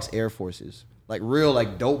out the box Air Forces. Like real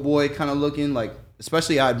like dope boy kind of looking. Like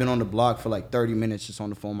especially I had been on the block for like 30 minutes just on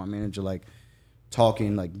the phone with my manager, like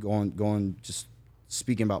talking, like going just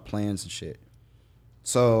speaking about plans and shit.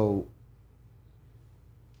 So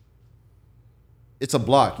it's a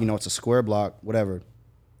block, you know, it's a square block, whatever.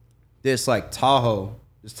 This Tahoe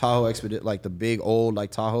Expedition, like the big old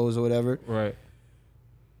like Tahoes or whatever. Right.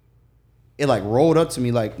 It like rolled up to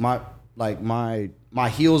me, like my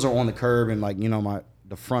heels are on the curb, and like, you know,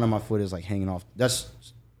 the front of my foot is like hanging off. That's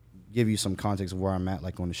give you some context of where I'm at,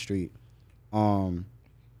 like on the street.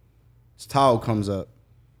 This Tahoe comes up,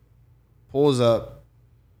 pulls up,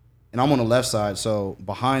 and I'm on the left side, so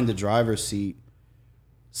behind the driver's seat,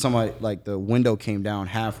 somebody, like the window came down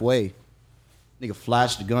halfway. Nigga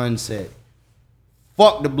flashed the gun, said,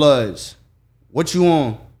 "Fuck the Bloods. What you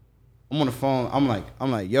on?" I'm on the phone.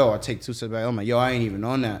 I'm like, yo, I take 2 steps back. I'm like, yo, I ain't even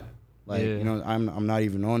on that. Like, Yeah. you know, I'm not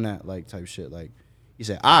even on that, like, type shit. Like, he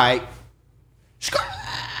said, all right.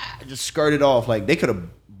 Just skirted off. Like, they could have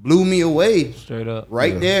blew me away Straight up.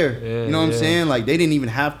 right there. Yeah, you know what I'm yeah. saying? Like, they didn't even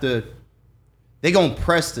have to. They gonna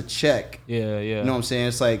press the check. Yeah, yeah. You know what I'm saying?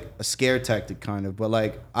 It's like a scare tactic kind of. But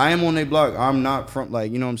like, I am on their block. I'm not from,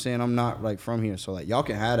 like, you know what I'm saying? I'm not like from here. So like, y'all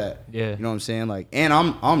can have that. Yeah. You know what I'm saying? Like, and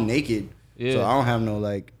I'm naked. Yeah. So I don't have no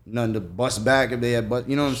like nothing to bust back if they had, but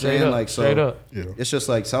you know what I'm Straight saying? up, Like, so straight up. Yeah. it's just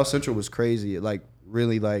like South Central was crazy. It, like,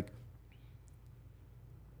 really, like,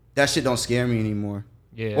 that shit don't scare me anymore.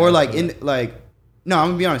 Yeah. Or I like feel in like, no, I'm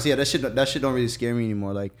gonna be honest. Yeah, that shit don't really scare me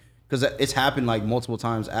anymore. Like, because it's happened like multiple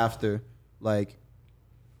times after, like,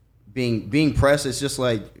 being pressed. It's just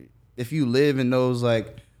like if you live in those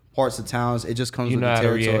like parts of towns, it just comes You with know the how to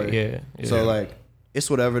territory. react, yeah. So like, it's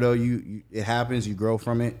whatever though. You it happens. You grow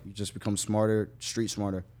from it. You just become smarter, street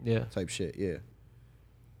smarter. Yeah. Type shit. Yeah.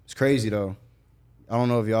 It's crazy though. I don't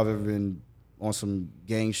know if y'all have ever been on some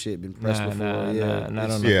gang shit, been pressed before. Yeah. not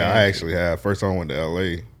It's- on the Yeah, gang I shit. actually have. First time I went to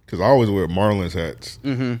LA, because I always wear Marlins hats.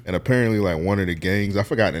 Mm-hmm. And apparently, like, one of the gangs, I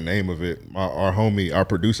forgot the name of it. Our homie, our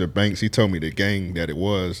producer, Banks, he told me the gang that it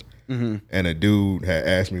was. Mm-hmm. And a dude had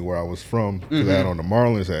asked me where I was from because I had on the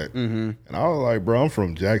Marlins hat. Mm-hmm. And I was like, bro, I'm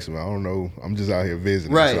from Jacksonville. I don't know. I'm just out here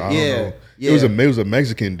visiting. Right, So I yeah, don't know. yeah. It was a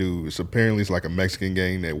Mexican dude. It's apparently it's like a Mexican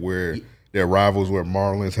gang that wear their rivals wear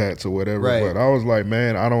Marlins hats or whatever. Right. But I was like,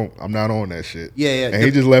 man, I'm not on that shit. Yeah, yeah. And he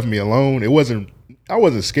just left me alone. I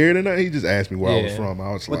wasn't scared of nothing. He just asked me where I was Yeah. from.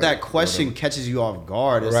 I was But like, that question catches you off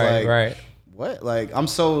guard. It's Right, like, right. what? Like, I'm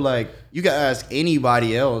so like, you can ask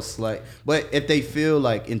anybody else, like, but if they feel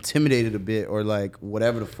like intimidated a bit or like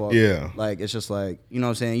whatever the fuck, like it's just like, you know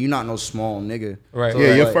what I'm saying? You're not no small nigga, right? So yeah,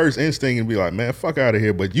 like, your first instinct would be like, man, fuck out of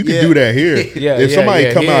here. But you can do that here. If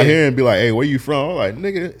somebody come out here and be like, hey, where you from? I'm like,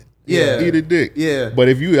 nigga, eat a dick. Yeah. But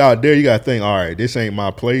if you out there, you gotta think, all right, this ain't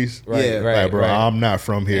my place. Right. Like, bro, I'm not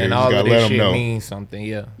from here. And you all just of gotta this let shit them know. means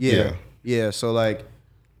something. Yeah. So like,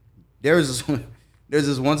 there's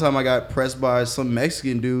this one time I got pressed by some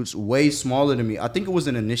Mexican dudes way smaller than me. I think it was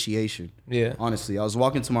an initiation. Yeah. Honestly, I was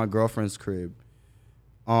walking to my girlfriend's crib,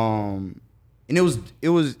 and it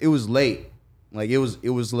was late. Like it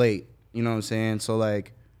was late. You know what I'm saying? So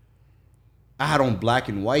like, I had on black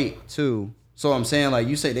and white too. So I'm saying, like,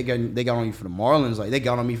 you say they got on you for the Marlins, like they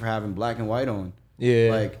got on me for having black and white on.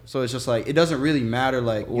 Yeah. Like, so it's just like, it doesn't really matter,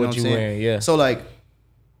 like, you know what I'm saying? Wearing, yeah. So like,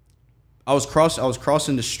 I was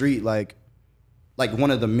crossing the street, like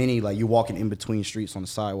one of the many, like, you're walking in between streets on the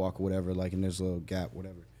sidewalk or whatever, like, and there's a little gap,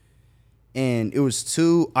 whatever. And it was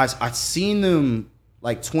I seen them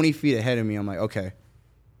like 20 feet ahead of me. I'm like, okay.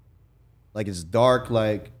 Like, it's dark,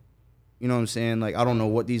 like, you know what I'm saying? Like, I don't know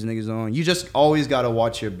what these niggas on. You just always got to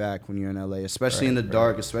watch your back when you're in LA, especially in the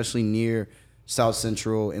dark, especially near South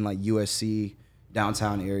Central and like USC,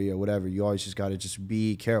 downtown area, whatever. You always just got to just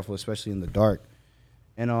be careful, especially in the dark.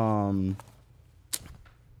 And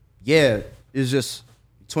it's just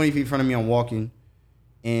 20 feet in front of me. I'm walking,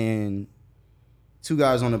 and two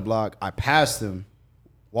guys on the block. I pass them,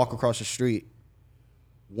 walk across the street.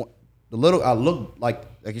 I look like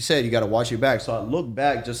you said, you got to watch your back. So I look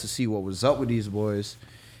back just to see what was up with these boys,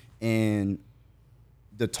 and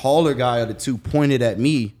the taller guy of the two pointed at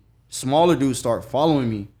me. Smaller dudes start following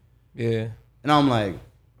me. Yeah, and I'm like,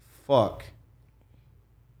 fuck.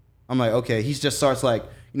 I'm like, okay. He just starts like,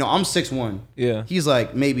 you know, I'm 6'1". Yeah. He's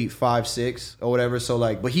like maybe 5'6" or whatever. So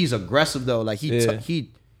like, but he's aggressive though. Like he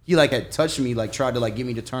like had touched me, like tried to like get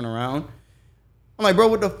me to turn around. I'm like, bro,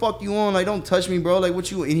 what the fuck you on? Like, don't touch me, bro. Like,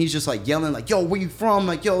 what you? And he's just like yelling, like, yo, where you from?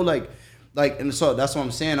 Like, yo, like, and so that's what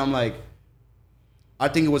I'm saying. I'm like, I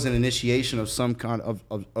think it was an initiation of some kind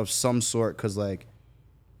of some sort, because like,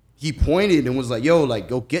 he pointed and was like, yo, like,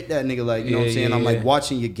 go get that nigga. Like, you know what I'm saying? I'm like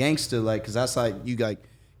watching your gangster, like, because that's how you like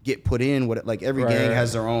get put in. What, like, every gang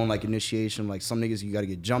has their own like initiation. Like, some niggas you got to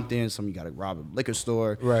get jumped in, some you got to rob a liquor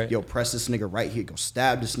store. Right. Yo, press this nigga right here. Go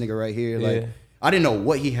stab this nigga right here. Like, I didn't know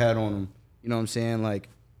what he had on him. You know what I'm saying? Like,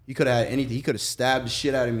 he could have had anything. He could have stabbed the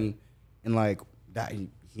shit out of me, and like that,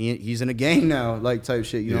 he's in a gang now, like type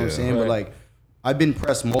shit. You know what I'm saying? But like, I've been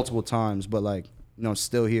pressed multiple times, but like, you know,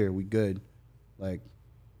 still here. We good. Like,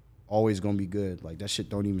 always gonna be good. Like, that shit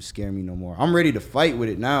don't even scare me no more. I'm ready to fight with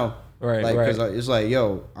it now. Right. Like, because it's like,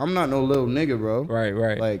 yo, I'm not no little nigga, bro.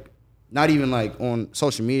 Right. Like, not even like on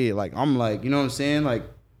social media. Like, I'm like, you know what I'm saying? Like,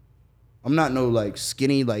 I'm not no like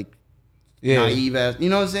skinny like. Naive ass, you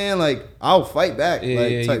know what I'm saying? Like, I'll fight back,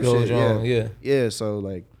 like type shit. Yeah. So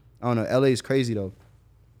like, I don't know. LA is crazy though.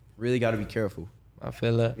 Really got to be careful. I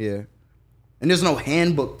feel that. Yeah. And there's no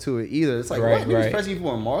handbook to it either. It's like, what? Niggas pressing you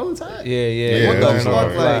for a Marlins hat? Yeah. What the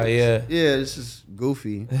fuck? Like, yeah, it's just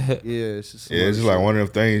goofy. It's just it's just like one of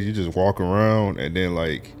them things. You just walk around, and then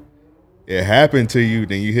like, it happened to you.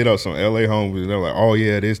 Then you hit up some LA homies, and they're like, oh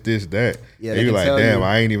yeah, this, that. Yeah. And you're like, damn,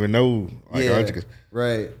 I ain't even know. Like,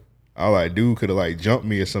 right. I like, dude could have like jumped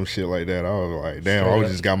me or some shit like that. I was like, damn, I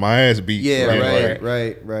just got my ass beat. Yeah,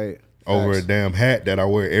 right. Over a damn hat that I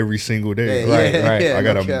wear every single day. Right. I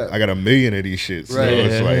got a million of these shits. So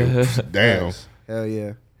it's like, damn. Hell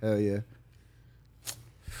yeah. It's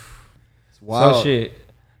wild. So shit.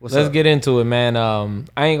 Let's get into it, man.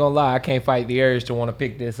 I ain't gonna lie, I can't fight the urge to want to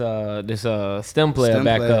pick this Stemplayer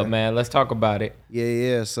back up, man. Let's talk about it.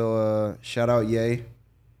 Yeah. So shout out Ye.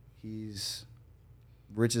 He's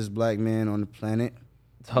richest black man on the planet.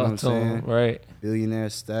 Talk to him, right? Billionaire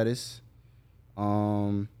status.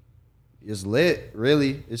 It's lit,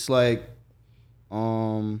 really. It's like,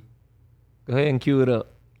 go ahead and cue it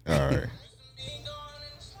up. All right.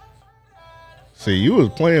 See, you was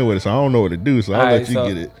playing with it, so I don't know what to do, so I'll let you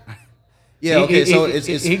get it. Yeah, okay, so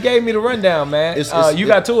he gave me the rundown, man. You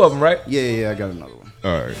got two of them, right? Yeah, I got another one.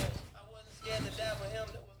 All right.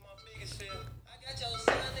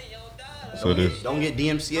 So don't get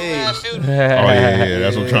DMCA. Oh yeah,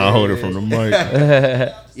 that's what I'm trying to hold it from the mic.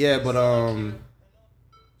 Yeah, but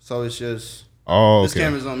so it's just this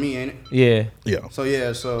camera's on me, ain't it? Yeah. So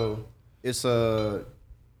it's the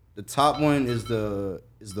top one is the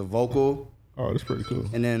vocal. Oh, that's pretty cool.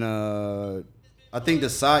 And then I think the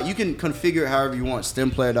side you can configure it however you want.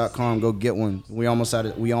 Stemplayer.com, go get one. We almost out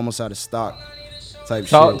of stock. type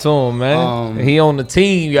Talk shit. to him, man. He on the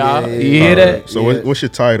team, y'all. yeah, You hear that? So what's your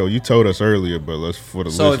title? You told us earlier, but let's for the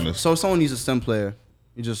listeners. So if someone needs a stem player,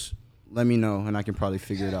 you just let me know and I can probably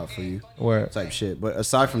figure it out for you. Word. Type shit. But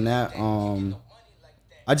aside from that,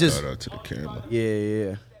 I just Shout out to the camera.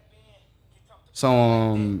 yeah.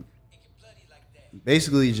 So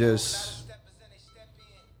basically just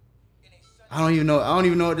I don't even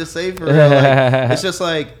know what to say for real. Like, it's just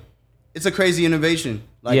like it's a crazy innovation.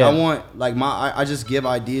 Like Yeah. I want like I just give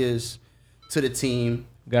ideas to the team.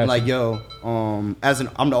 Gotcha. Like yo, I'm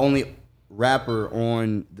the only rapper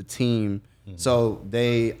on the team, so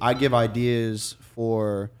I give ideas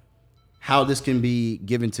for how this can be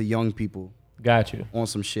given to young people. Got you. On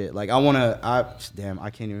some shit. Like I don't want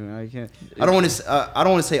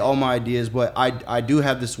to say all my ideas, but I do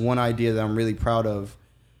have this one idea that I'm really proud of.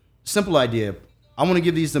 Simple idea. I want to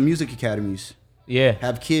give these to music academies. Yeah.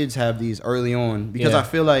 Have kids have these early on because Yeah. I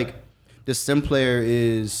feel like the Stemplayer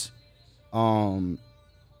is to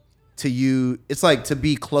you it's like to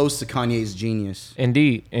be close to Kanye's genius.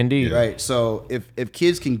 Indeed. Right. So if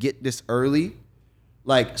kids can get this early,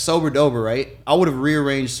 like Sober Dober, right? I would have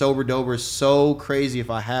rearranged Sober Dober so crazy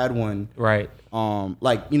if I had one. Right.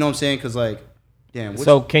 Like you know what I'm saying? Cause like, damn.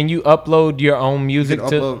 So can you upload your own music to?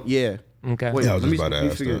 Upload, yeah. Okay. Yeah, I was just about to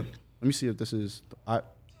ask that. Let me see if this is. I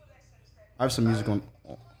have some music on.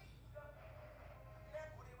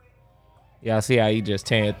 Yeah, I see how he just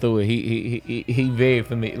tearing through it. He very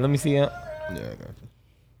familiar. Let me see him. Yeah, I got you.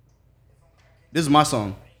 This is my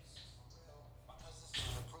song.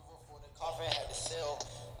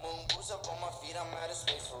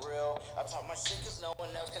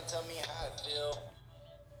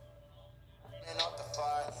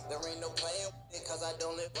 I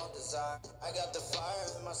don't live on desire. I got the fire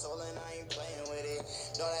in my soul and I ain't playing with it.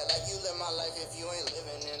 Don't act like you live my life if you ain't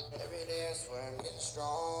living in. Every day I swear I'm getting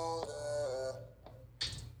stronger.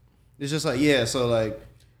 It's just like so like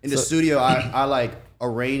in the studio I like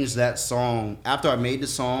arranged that song after I made the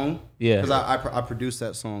song. Yeah. Because I produced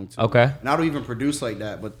that song too. Okay. And I don't even produce like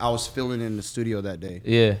that, but I was filling in the studio that day.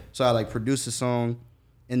 Yeah. So I like produced the song,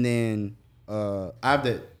 and then I have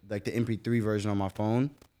the MP3 version on my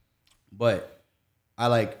phone, but I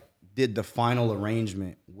like did the final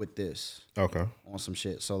arrangement with this. Okay. On some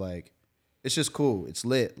shit. So like it's just cool. It's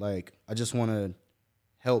lit. Like I just want to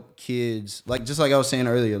help kids. Like just like I was saying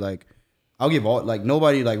earlier, like I'll give all like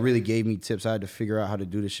nobody like really gave me tips. I had to figure out how to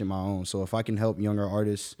do this shit my own. So if I can help younger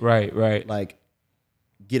artists Right. like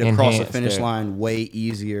get across the Enhance finish that. line way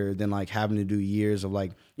easier than like having to do years of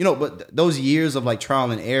like, you know, but those years of like trial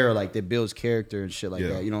and error, like that builds character and shit like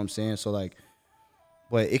that. You know what I'm saying? So like,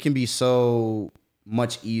 but it can be so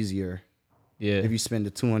much easier if you spend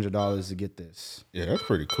the $200 to get this. Yeah, that's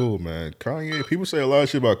pretty cool, man. Kanye, people say a lot of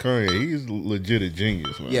shit about Kanye. He's legit a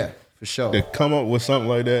genius, man. Yeah, for sure. To come up with something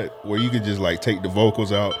like that where you could just like take the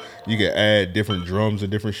vocals out, you can add different drums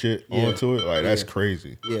and different shit onto it. Like that's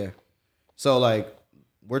crazy. Yeah. So like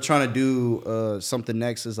we're trying to do something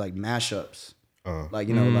next is like mashups. Like,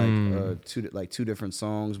 you know, like two different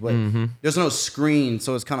songs, but there's no screen,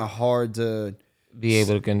 so it's kind of hard to Be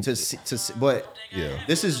able to see, but Yeah.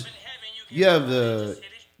 this is you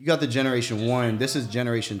got the generation 1. This is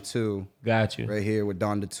generation 2 got you. right here with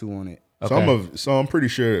Donda 2 on it. Okay. So I'm pretty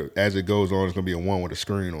sure as it goes on, it's gonna be a one with a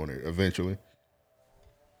screen on it eventually.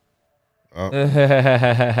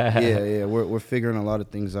 Yeah, we're figuring a lot of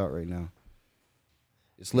things out right now.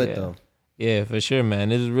 It's lit though. Yeah, for sure, man.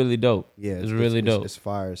 This is really dope. Yeah, it's really dope. It's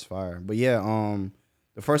fire. It's fire. But yeah,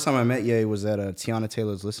 the first time I met Ye was at Tiana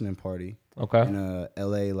Taylor's listening party. Okay. In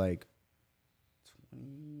LA, like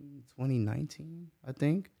 2019, I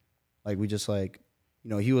think. Like we just like, you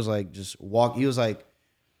know, he was like just walk. He was like,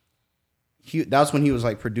 that's when he was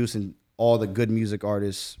like producing all the good music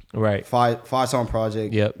artists. Right. Five song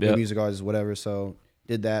project. Yep. Good music artists, whatever. So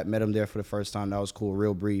did that. Met him there for the first time. That was cool.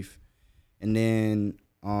 Real brief. And then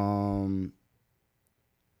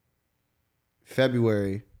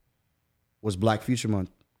February was Black Future Month.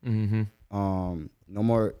 Mm-hmm. No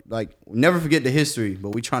more like never forget the history,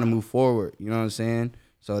 but we trying to move forward. You know what I'm saying?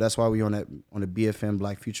 So that's why we on the BFM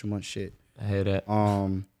Black Future Month shit. I hear that.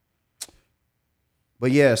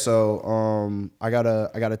 But yeah, so I got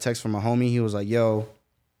a text from my homie. He was like, "Yo,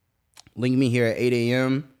 link me here at 8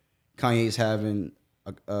 a.m. Kanye's having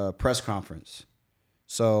a press conference."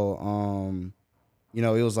 So you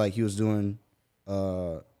know, it was like he was doing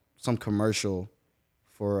some commercial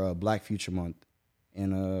for Black Future Month.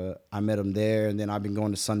 And I met him there, and then I've been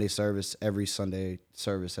going to Sunday service, every Sunday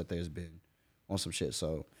service that there's been on some shit.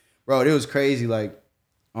 So, bro, it was crazy. Like,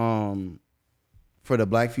 for the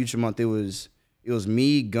Black Future Month, it was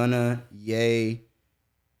me, Gunna, Ye,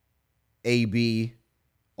 AB,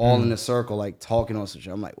 all in a circle, like talking on some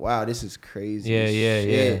shit. I'm like, wow, this is crazy. Yeah,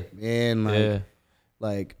 shit, man.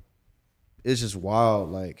 Like, Yeah. it's just wild.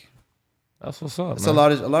 Like, That's what's up. it's man.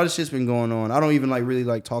 a lot of shit's been going on. I don't even like really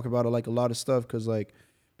like talk about it like a lot of stuff because like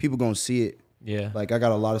people gonna see it. Yeah. Like I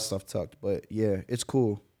got a lot of stuff tucked, but yeah, it's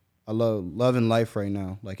cool. I loving life right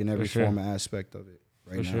now, like in every sure. form and aspect of it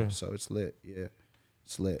right For now. sure. So it's lit. Yeah,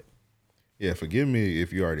 it's lit. Yeah, forgive me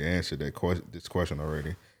if you already answered this question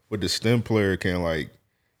already. But the Stemplayer can like,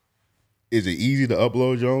 is it easy to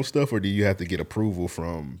upload your own stuff, or do you have to get approval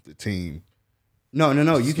from the team? No.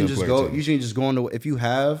 You can just Stemplayer go. team. You can just go on the. If you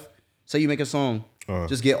have, say you make a song,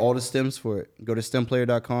 just get all the stems for it. Go to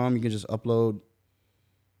stemplayer.com. You can just upload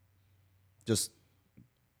just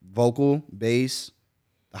vocal, bass,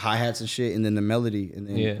 the hi-hats and shit, and then the melody, and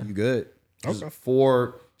then you good. Just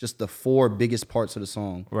just the 4 biggest parts of the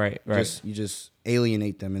song. Right. You just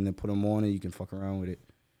alienate them and then put them on, and you can fuck around with it.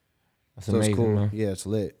 That's So amazing, it's cool. man. Yeah, it's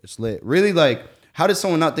lit. It's lit. Really, like, how did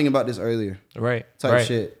someone not think about this earlier? Right. Type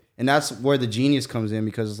shit. And that's where the genius comes in,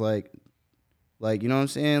 because it's like, you know what I'm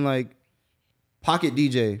saying? Like, Pocket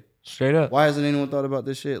DJ. Straight up. Why hasn't anyone thought about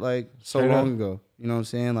this shit like so Straight long up. ago? You know what I'm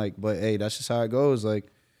saying? Like, but hey, that's just how it goes. Like,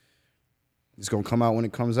 it's gonna come out when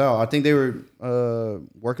it comes out. I think they were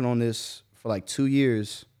working on this for like 2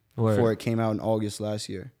 years before it came out in August last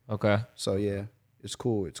year. Okay. So yeah, it's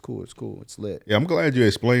cool. It's lit. Yeah, I'm glad you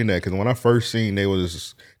explained that, because when I first seen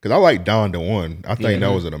because I like Don the One. I think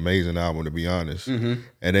that was an amazing album, to be honest. And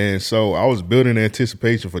then so I was building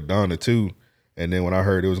anticipation for Don the Two, and then when I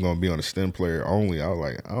heard it was gonna be on the Stemplayer only, I was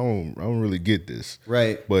like, I don't really get this.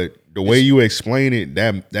 Right. But the way you explain it,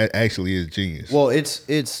 that actually is genius. Well, it's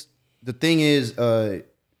the thing is,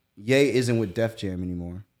 Ye isn't with Def Jam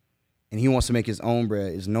anymore, and he wants to make his own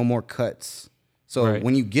bread. There's no more cuts. So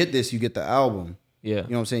when you get this, you get the album. Yeah. You know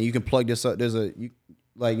what I'm saying? You can plug this up. There's you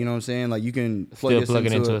know what I'm saying? Like, you can plug Still this plug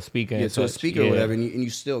it into a speaker. Yeah, and to a such. speaker or whatever, and you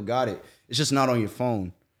still got it. It's just not on your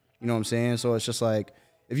phone. You know what I'm saying? So it's just like,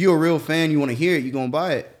 if you're a real fan, you want to hear it, you're going to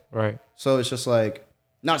buy it. Right. So it's just like,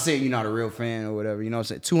 not saying you're not a real fan or whatever. You know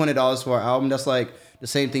what I'm saying? $200 for our album. That's like the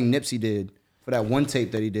same thing Nipsey did for that one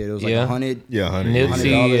tape that he did. It was like 100. Yeah, 100.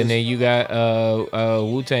 Nipsey, $100. and then you got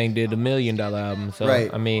Wu-Tang did the $1 Million album. So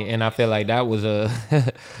Right. I mean, and I feel like that was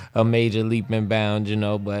a a major leap and bound, you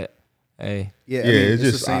know, but hey. Yeah, Yeah, I mean, it's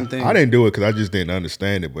just the same thing. I didn't do it because I just didn't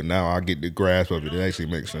understand it, but now I get the grasp of it. It actually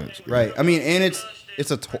makes sense. Right. I mean, and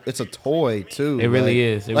it's a toy too. It really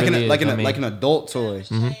is. It like really is. like I mean- an adult toy.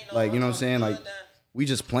 Like, you know what I'm saying? Like, we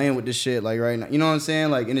just playing with this shit like right now. You know what I'm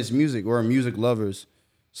saying? Like, and it's music. We're music lovers.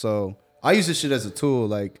 So I use this shit as a tool.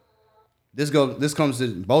 Like, this comes to,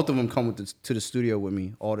 both of them come to the studio with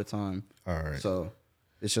me all the time. All right. So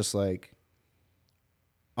it's just like,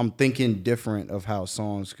 I'm thinking different of how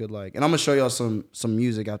songs could like, and I'm gonna show y'all some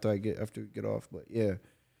music after we get off. But yeah,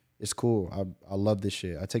 it's cool. I love this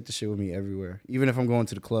shit. I take this shit with me everywhere, even if I'm going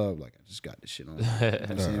to the club. Like, I just got this shit on. You know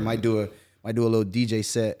what I'm saying? Might do a little DJ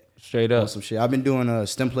set. Straight On up. some shit. I've been doing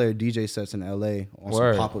Stemplayer DJ sets in LA on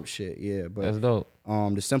Word. some pop up shit. Yeah, but That's dope. the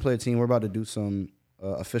Stemplayer team, we're about to do some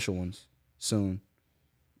official ones soon,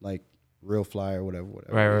 like real fly or whatever.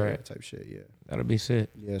 Right. Type shit. Yeah, That'll be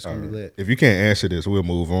sick. yeah, it's gonna be lit. If you can't answer this, we'll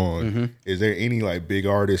move on. Is there any like big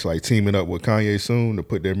artists like teaming up with Kanye soon to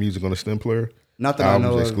put their music on the Stemplayer? Not that I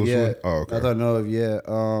know of exclusively? yet. Oh, okay. Not that I know of yet.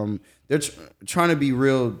 They're trying to be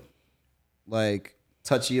real, like,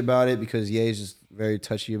 touchy about it, because Ye's just very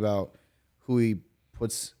touchy about who he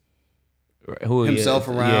puts Who himself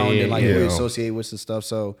around and like who he Yeah. associate with and stuff.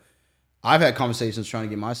 So I've had conversations trying to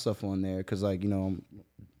get my stuff on there, because, like, you know,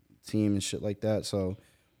 team and shit like that. So,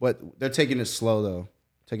 but they're taking it slow though,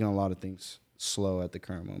 taking a lot of things slow at the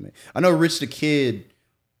current moment. I know Rich the Kid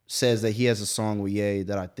says that he has a song with Ye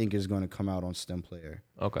that I think is going to come out on Stemplayer.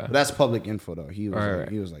 Okay. But that's public info though. He was Right.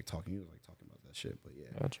 he was talking about that shit. But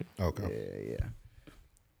yeah, Gotcha. Okay. yeah.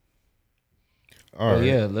 All Well, right.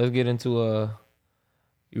 yeah, let's get into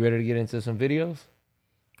you ready to get into some videos?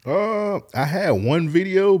 I had one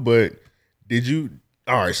video, but did you?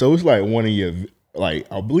 All right, so it's like one of your, like,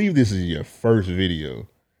 I believe this is your first video.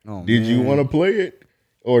 Oh, Did you man. want to play it,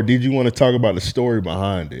 or did you want to talk about the story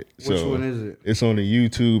behind it? Which one is it? It's on the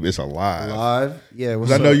YouTube. It's a live. Live? Yeah.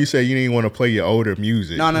 'Cause I know you said you didn't want to play your older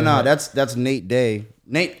music. No. That's Nate Day.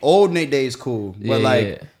 Old Nate Day is cool, but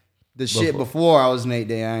like the shit before I was Nate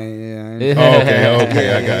Day. I ain't. Oh,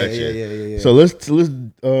 okay, I got you. Yeah. So let's just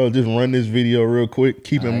run this video real quick.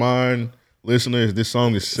 Keep in mind, listeners, this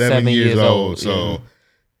song is 7 years old, so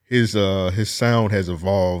his sound has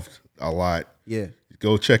evolved a lot. Yeah.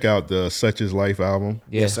 Go check out the Such Is Life album.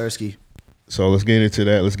 Yeah. Sirski. So let's get into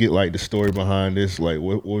that. Let's get like the story behind this. Like,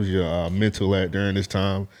 what was your mental at during this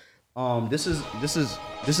time? This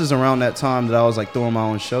is around that time that I was like throwing my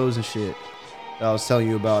own shows and shit. That I was telling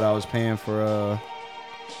you about. I was paying for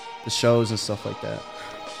the shows and stuff like that.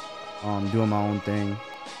 Doing my own thing.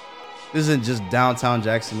 This isn't just downtown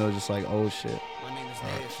Jacksonville, just like old shit. My name is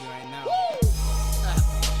Dave, if you ain't know.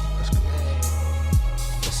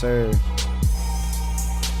 Yes, sir.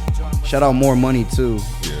 Shout out More Money too.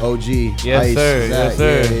 Yeah. OG. Yes, Ice, sir. Zach. Yes,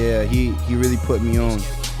 sir. Yeah. He really put me on.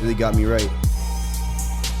 Really got me right.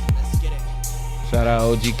 Shout out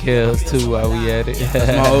OG Kells too while we at it.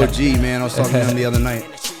 That's my OG, man. I was talking to him the other night.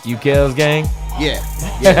 You Kells gang? Yeah.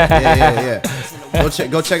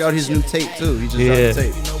 Go check out his new tape too. He just dropped the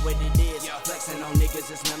tape. You know what it is. Flexing on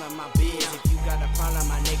niggas, it's none of my biz. If you got a problem,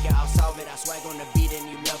 my nigga, I'll solve it. I swag on the beat and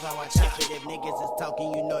you love how I chop it. If niggas is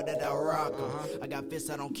talking, you know that I rock 'em. I got fists,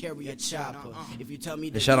 I don't carry a chopper. If you tell me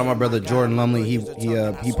And shout out my brother Jordan Lumley. He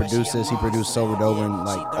produced this. He produced Sober Dober and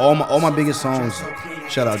like all my biggest songs.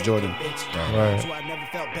 Shout out Jordan. Right. So I never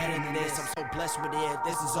felt better than this. I'm so blessed with it.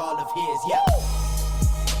 This is all of his. Yeah.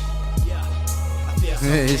 I feel so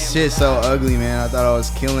His shit's so ugly, man. I thought I was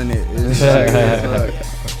killing it.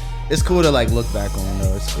 It's cool to like look back on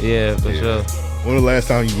though. It's cool. Yeah, for sure. When was the last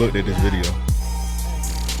time you looked at this video?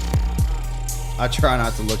 I try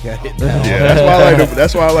not to look at it. Yeah,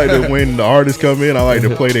 that's why I like to when the artists come in, I like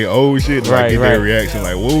to play their old shit and like, get their reaction.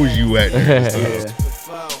 Like, what was you at? Yeah.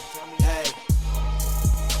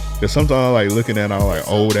 Because sometimes I like looking at our like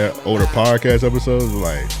older podcast episodes,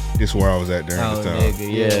 like this is where I was at during this time.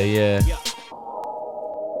 Nigga, yeah.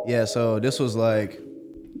 Yeah, so this was like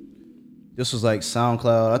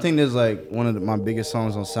SoundCloud. I think this is like one of my biggest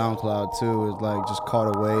songs on SoundCloud too. Is like just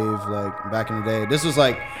Caught a Wave, like back in the day. This was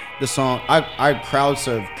like the song I crowd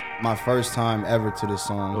surfed my first time ever to this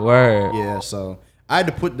song. Word. Yeah, so I had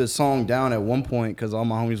to put the song down at one point because all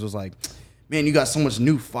my homies was like, man, you got so much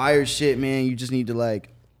new fire shit, man. You just need to like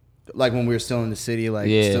when we were still in the city, like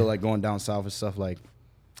still like going down south and stuff, like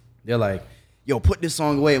they're like, yo, put this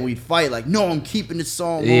song away, and we fight. Like, no, I'm keeping this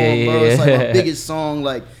song on, bro. It's like my biggest song.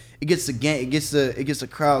 Like, it gets the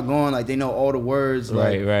crowd going. Like, they know all the words.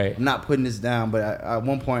 Like, Right. I'm not putting this down. But at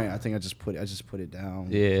one point, I think I just put it down.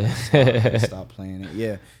 Yeah. Stop playing it.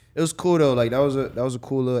 Yeah, it was cool though. Like that was a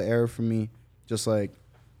cool little era for me. Just like,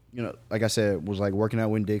 you know, like I said, was like working at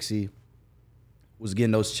Winn-Dixie, was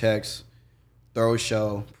getting those checks, throw a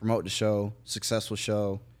show, promote the show, successful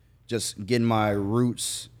show, just getting my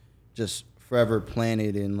roots just forever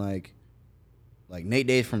planted in like Nate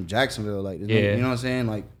Day's from Jacksonville, like, you know what I'm saying?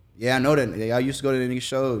 Like, yeah, I know that. I used to go to the nigga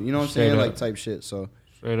show, you know what I'm saying? Like type shit. So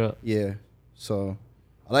straight up. Yeah. So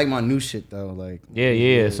I like my new shit though. Like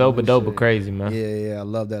Sober Dober crazy, man. Yeah, I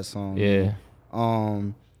love that song. Yeah.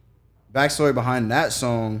 Man. Backstory behind that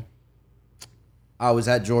song, I was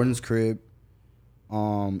at Jordan's crib,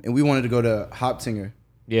 and we wanted to go to Hoptinger.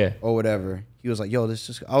 Yeah. Or whatever. He was like, yo,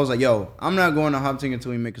 I was like, yo, I'm not going to Hoptinger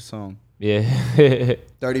until we make a song. Yeah.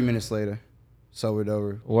 30 minutes later, Sobered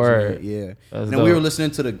Over. Word. Yeah. That's and then we were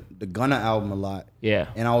listening to the Gunna album a lot. Yeah.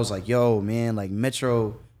 And I was like, yo, man, like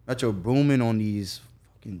Metro booming on these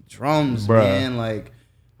fucking drums, Bruh. man. Like,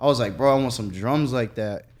 I was like, bro, I want some drums like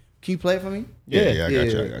that. Can you play it for me? Yeah, I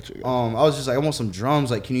got you. I was just like, I want some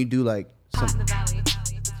drums. Like, can you do like some?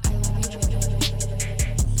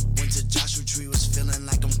 Went to Joshua Tree, was feeling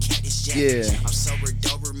like I'm Cactus Jack. Yeah. I'm sober,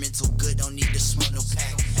 Dober, mental good, don't need to smoke no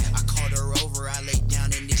pack. I called her over, I laid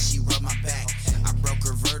down and then she rubbed my back. I broke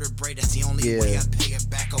her vertebrae, that's the only way I pay it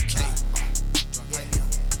back, okay.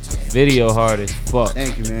 Video hard as fuck.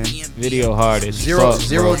 Thank you, man. Video hard as fuck.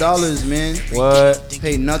 $0, man. What?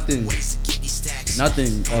 Pay nothing.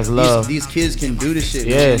 Nothing. That's love. These kids can do this shit.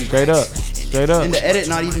 Yeah, man. straight up. And the edit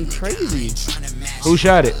not even crazy. Who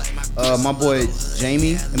shot it? My boy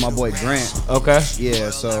Jamie and my boy Grant. Okay. Yeah,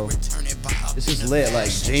 so this is lit. Like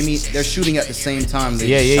Jamie, they're shooting at the same time. They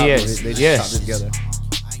Yeah. just chopped it together.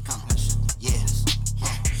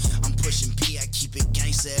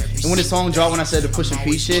 And when the song dropped, when I said the Push and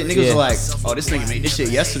P shit, niggas were like, "Oh, this nigga made this shit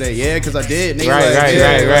yesterday." Yeah, because I did. Niggas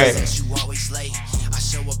Right. You always late. I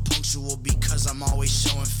show up punctual because I'm always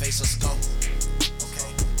showing face. Let's go.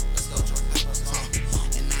 Okay, let's go, Jordan.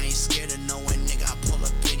 And I ain't scared of no one, nigga. I pull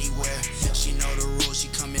up anywhere. She know the rules. She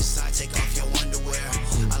come inside, take off your underwear.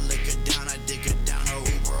 I lick her down, I dig her down. Her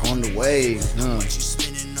Uber On the way. What you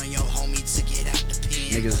spending on your homie to get out the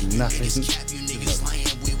pen? Niggas nothing. Niggas cap, you niggas lying.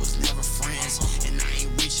 We was never friends, and I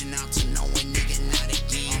ain't reaching out to no one, nigga. Not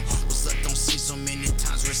again. Was left on scene so many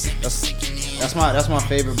times. Resentment sinking in. That's my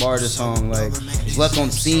favorite bar of this song. Like, it's left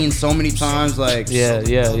on scene so many times. Like, Yeah.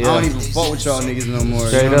 I don't even fuck with y'all niggas no more.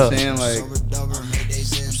 Straight you know up. what I'm saying? Like,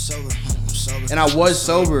 and I was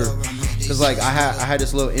sober. Cause like I had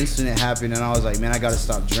this little incident happen, and I was like, man, I gotta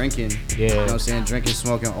stop drinking. Yeah. You know what I'm saying? Drinking,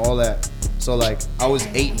 smoking, all that. So like I was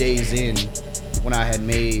 8 days in when I had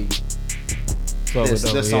made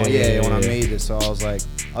this song. Yeah, when I made this. So I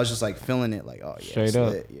was just like feeling it, like, oh yeah, Straight it's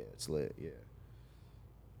up. lit. Yeah, it's lit. Yeah.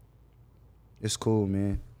 It's cool,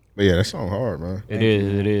 man. But yeah, that song hard, man. It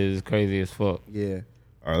is. It's crazy as fuck. Yeah.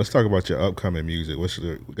 All right, let's talk about your upcoming music.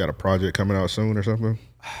 We got a project coming out soon or something?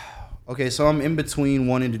 Okay, so I'm in between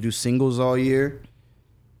wanting to do singles all year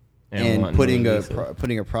and putting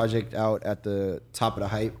a project out at the top of the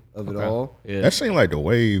hype of it all. Yeah. That seemed like the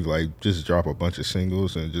wave, like just drop a bunch of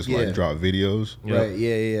singles and just like drop videos. Yep. Right,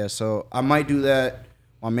 yeah. So I might do that.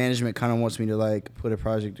 My management kind of wants me to like put a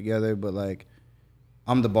project together, but like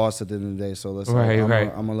I'm the boss at the end of the day, so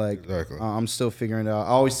I'm still figuring it out. I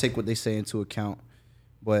always take what they say into account,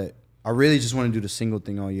 but I really just want to do the single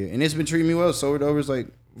thing all year, and it's been treating me well. Sober Dober's like,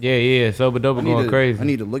 Sober Dober going crazy. I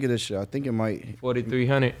need to look at this shit. I think it might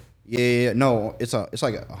 4,300. Yeah. No, it's like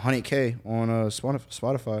 100K on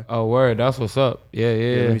Spotify. Oh word, that's what's up. Yeah.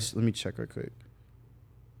 Let me check real quick.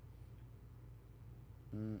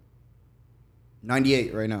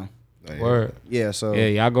 98 right now. Word. Yeah, so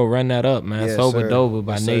y'all go run that up, man. Sober Dober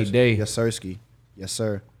by Nate Day. Yes, sirski. Yes,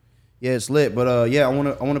 sir. Yeah, it's lit. But I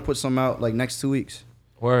wanna put something out like next 2 weeks.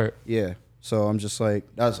 Word. Yeah. So I'm just like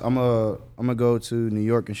I'm gonna go to New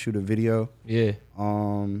York and shoot a video. Yeah.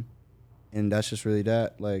 And that's just really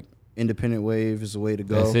that. Like independent wave is the way to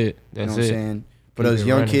go. That's it. You know what I'm saying? For those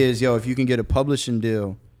young kids, if you can get a publishing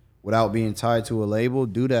deal without being tied to a label,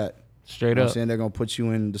 do that. Straight you know up. What I'm saying? They're gonna put you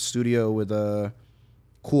in the studio with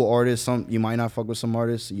cool artists. Some you might not fuck with some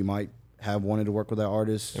artists. You might have wanted to work with that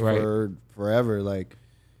artist for forever. Like,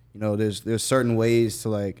 there's certain ways to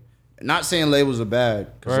like. Not saying labels are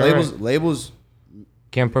bad, because labels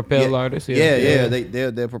can propel artists. Yeah.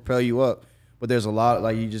 They'll propel you up. But there's a lot,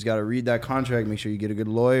 like, you just got to read that contract, make sure you get a good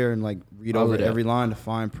lawyer, and like read over every line to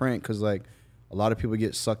fine print, because like a lot of people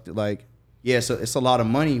get sucked at, like, so it's a lot of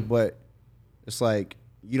money, but it's like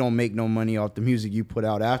you don't make no money off the music you put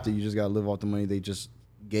out after. You just got to live off the money they just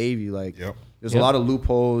gave you. Like, there's a lot of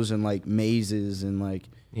loopholes and like mazes, and like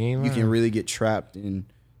you can really get trapped in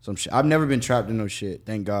some shit. I've never been trapped in no shit,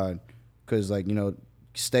 thank God, because like,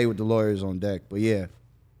 stay with the lawyers on deck. But yeah,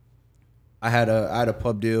 I had a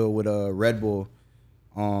pub deal with a Red Bull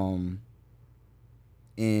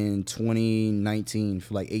in 2019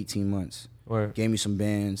 for like 18 months. Word. Gave me some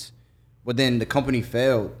bands, but then the company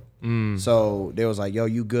failed. So they was like, yo,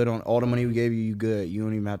 you good on all the money we gave you, you good. You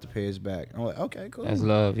don't even have to pay us back. I'm like, okay, cool. That's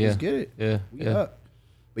love, yeah. Let's get it. Yeah. We up.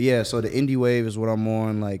 But yeah, so the indie wave is what I'm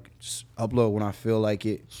on. Like, just upload when I feel like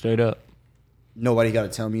it. Straight up. Nobody got to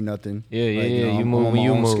tell me nothing. Yeah. You move when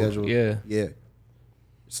you move. Schedule. Yeah.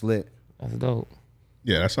 It's lit. That's dope.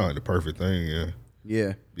 Yeah, that sounds like the perfect thing.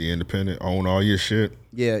 Yeah. Be independent, own all your shit.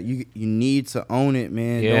 Yeah, you need to own it,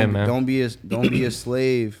 man. Yeah, man. Don't be a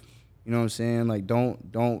slave. You know what I'm saying? Like,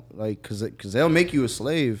 don't like, cause they'll make you a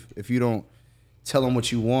slave if you don't tell them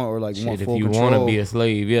what you want, or like want full control. If you want to be a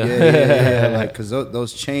slave, yeah. Like, cause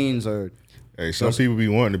those chains are. Hey, some people be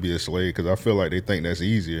wanting to be a slave because I feel like they think that's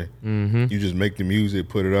easier. Mm-hmm. You just make the music,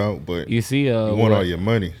 put it out, but you see, you want all your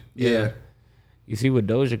money. Yeah. You see what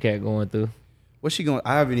Doja Cat going through? What's she going?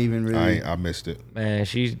 I haven't even really. I missed it. Man,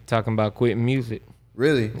 she's talking about quitting music.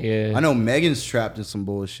 Really? Yeah. I know Megan's trapped in some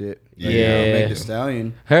bullshit. Yeah. Meg Thee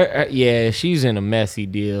Stallion. She's in a messy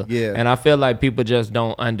deal. Yeah. And I feel like people just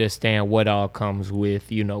don't understand what all comes with,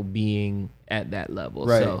 being at that level.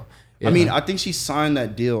 Right. So, I mean, I think she signed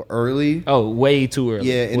that deal early. Oh, way too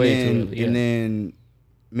early. Yeah, and then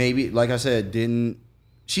maybe, like I said,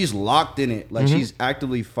 she's locked in it. Like, she's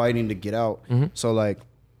actively fighting to get out. So like,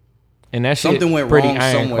 and that something shit went pretty wrong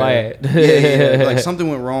somewhere. Yeah. Like, something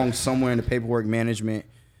went wrong somewhere in the paperwork management.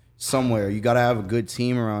 Somewhere you gotta have a good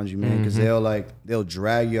team around you, man, because they'll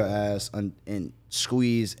drag your ass and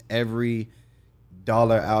squeeze every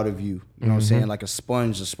dollar out of you. You know what I'm saying? Like a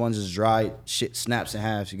sponge. The sponge is dry, shit snaps in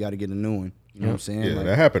half. So you got to get a new one. You know what I'm saying? Yeah, like,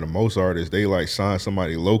 that happened to most artists. They like sign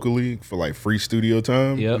somebody locally for like free studio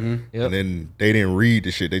time. Yep. And then they didn't read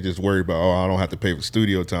the shit. They just worried about, I don't have to pay for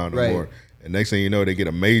studio time no more. And next thing you know, they get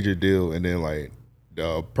a major deal, and then like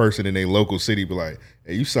the person in their local city be like,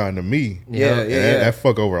 "Hey, you signed to me." Yeah. That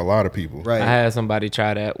fuck over a lot of people. Right. I had somebody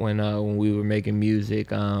try that when we were making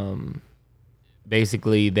music.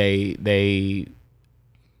 Basically, they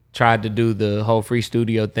tried to do the whole free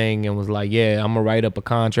studio thing and was like, "Yeah, I'm gonna write up a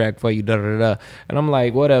contract for you." And I'm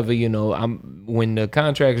like, "Whatever, when the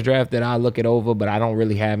contract's drafted, I'll look it over, but I don't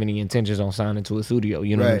really have any intentions on signing to a studio."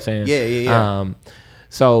 You know what I'm saying? Yeah.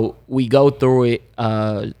 So we go through it.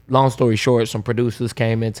 Long story short, some producers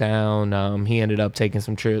came in town. He ended up taking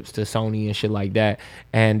some trips to Sony and shit like that.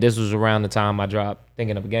 And this was around the time I dropped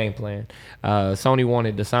Thinking of a Game Plan. Sony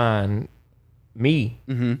wanted to sign me.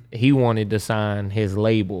 He wanted to sign his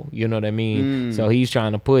label. You know what I mean? So he's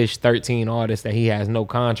trying to push 13 artists that he has no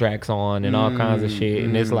contracts on and all kinds of shit.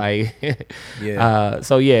 And it's like,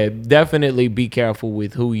 so yeah, definitely be careful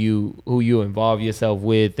with who you involve yourself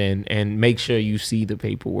with, and make sure you see the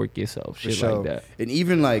paperwork yourself. Shit like that. And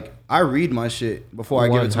even like I read my shit before I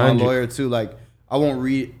give it to my lawyer too. Like I won't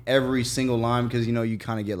read every single line because you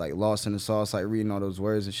kind of get like lost in the sauce, like reading all those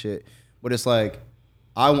words and shit. But it's like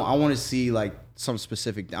I want to see like some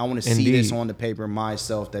specific. I want to see this on the paper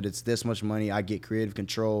myself, that it's this much money. I get creative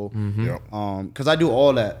control. Because I do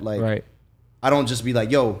all that. Like, I don't just be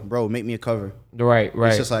like, yo, bro, make me a cover. Right.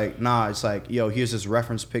 It's just like, nah. It's like, yo, here's this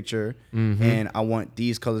reference picture, and I want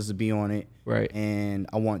these colors to be on it. Right. And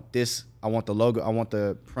I want this. I want the logo. I want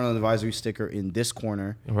the parental advisory sticker in this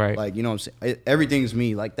corner. Right. Like, you know what I'm saying? Everything's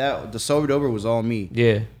me. Like that. The Sober Dober was all me.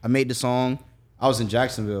 Yeah. I made the song. I was in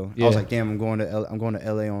Jacksonville. I was like, damn, I'm going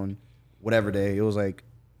to LA on whatever day. It was like,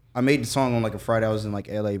 I made the song on like a Friday. I was in like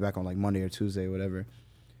LA back on like Monday or Tuesday, whatever.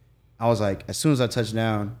 I was like, as soon as I touched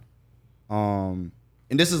down, and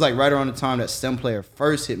this is like right around the time that Stemplayer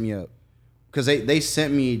first hit me up, because they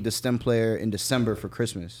sent me the Stemplayer in December for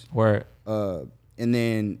Christmas. Word. And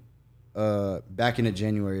then back into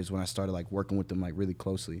January is when I started like working with them like really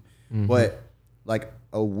closely. But like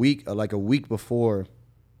a week before,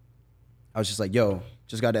 I was just like, yo,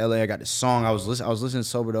 just got to LA. I got this song. I was listening to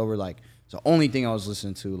Sobered Over. Like, it's the only thing I was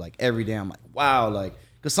listening to like every day. I'm like, wow. Like,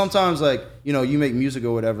 because sometimes like, you make music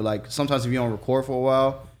or whatever. Like sometimes if you don't record for a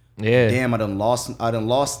while, damn, I done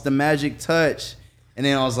lost the magic touch. And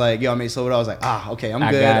then I was like, yo, I made Sobered. I was like, okay, I'm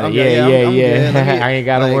good. I'm good. I'm good. I ain't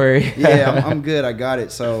gotta worry. I'm good. I got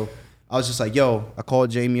it. So I was just like, yo, I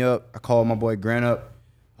called Jamie up. I called my boy Grant up.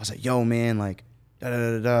 I was like, yo, man, like, like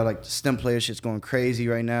the Stemplayer shit's going crazy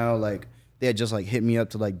right now. Like, they had just like hit me up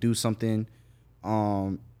to like do something. I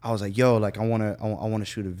was like, yo, like I wanna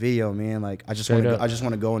shoot a video, man. Like I just want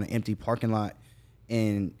to go in an empty parking lot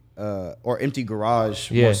and or empty garage,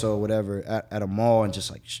 more so, whatever, at a mall, and just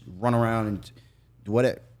like run around and do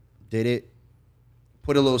what did it.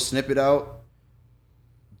 Put a little snippet out.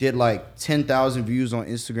 Did like 10,000 views on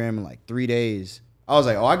Instagram in like 3 days. I was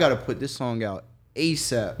like, I gotta put this song out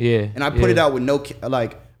ASAP. Yeah. And I put it out with no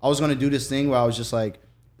like. I was gonna do this thing where I was just like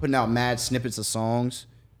putting out mad snippets of songs,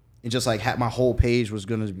 and just like my whole page was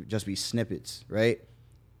gonna just be snippets, right?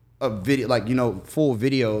 Of video, like full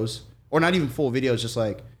videos, or not even full videos, just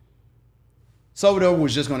like Sobered Over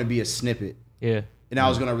was just gonna be a snippet. Yeah. And I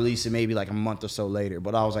was gonna release it maybe like a month or so later,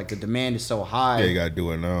 but I was like, the demand is so high. Yeah, you gotta do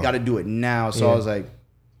it now. Gotta do it now. So I was like,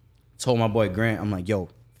 told my boy Grant, I'm like, yo,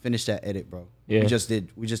 finish that edit, bro. Yeah. We just did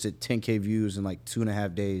 10K views in like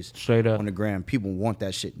 2.5 days. Straight up on the gram. People want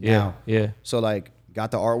that shit now. Yeah. So like, got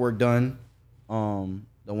the artwork done,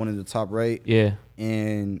 the one in the top right. Yeah.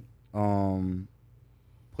 And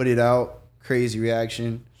put it out. Crazy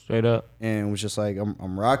reaction. Straight up. And was just like,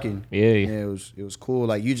 I'm rocking. Yeah. It was cool.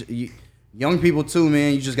 Like you young people too,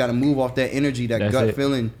 man. You just got to move off that energy, that That's gut it.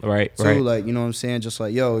 feeling. Right. Too, like, you know what I'm saying? Just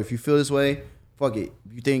like, yo, if you feel this way, fuck it.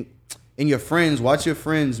 If you think, and your friends, watch your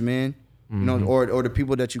friends, man. You know, or the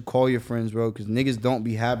people that you call your friends, bro. Because niggas don't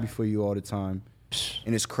be happy for you all the time.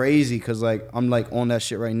 And it's crazy because, like, I'm, like, on that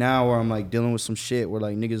shit right now where I'm, like, dealing with some shit where,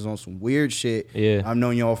 like, niggas on some weird shit. Yeah. I've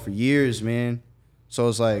known y'all for years, man. So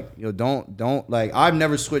it's like, yo, don't, like, I've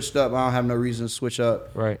never switched up. I don't have no reason to switch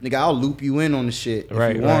up. Right. Nigga, I'll loop you in on the shit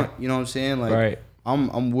if you want. You know what I'm saying? Like,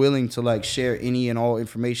 I'm willing to, like, share any and all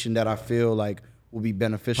information that I feel, like, will be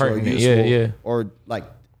beneficial or useful. Or, like,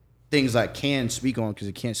 things I can speak on, because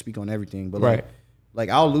it can't speak on everything. But, like,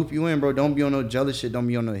 I'll loop you in, bro. Don't be on no jealous shit. Don't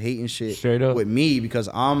be on no hating shit. Straight up. With me, because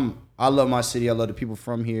I love my city. I love the people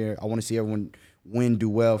from here. I want to see everyone win, do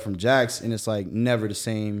well from Jax. And it's, like, never the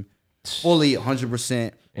same. Fully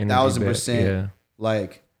 100%, 1,000%,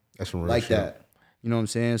 like that's some real like shit. that. You know what I'm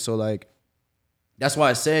saying? So like, that's why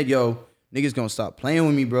I said, yo, niggas gonna stop playing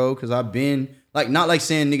with me, bro. Because I've been like, not like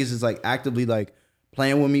saying niggas is like actively like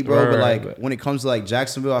playing with me, bro. But like when it comes to like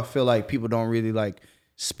Jacksonville, I feel like people don't really like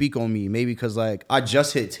speak on me. Maybe because like I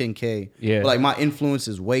just hit 10K. Yeah. But like my influence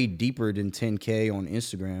is way deeper than 10K on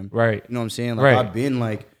Instagram. Right. You know what I'm saying? Like I've been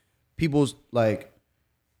like people's like,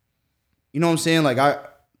 you know what I'm saying? Like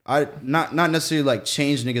I not necessarily like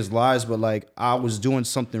change niggas' lives, but like I was doing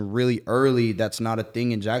something really early that's not a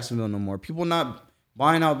thing in Jacksonville no more. People not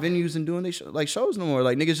buying out venues and doing they shows no more.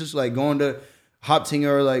 Like niggas just like going to Hop Tinger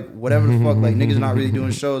or like whatever the fuck. Like niggas not really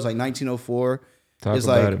doing shows. Like 1904, Talk it's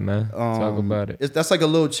about like, it, man. Talk about it. That's like a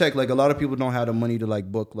little check. Like a lot of people don't have the money to like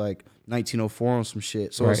book like 1904 on some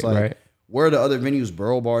shit. So it's like, where are the other venues?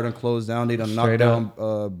 Borough Bar done closed down. They done knocked down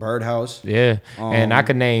Birdhouse. Yeah, and I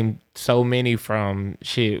could name so many from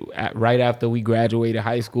shit right after we graduated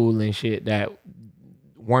high school and shit that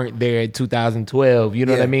weren't there in 2012. You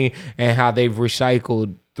know what I mean? And how they've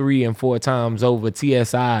recycled 3 and 4 times over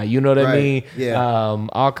TSI. You know what I mean? Yeah.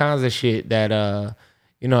 All kinds of shit that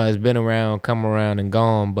you know has been around, come around, and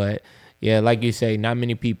gone. But yeah, like you say, not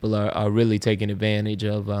many people are really taking advantage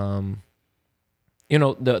of you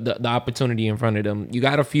know, the opportunity in front of them. You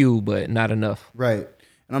got a few, but not enough. Right.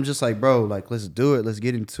 And I'm just like, bro, like let's do it. Let's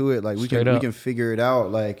get into it. Like we can figure it out.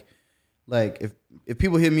 Like if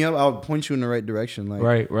people hit me up, I'll point you in the right direction.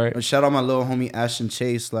 Like right. Shout out my little homie Ashton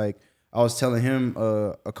Chase. Like I was telling him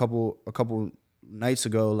a couple nights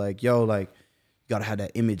ago, like, yo, like you gotta have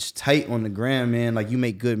that image tight on the gram, man. Like you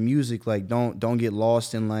make good music. Like don't get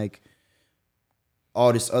lost in like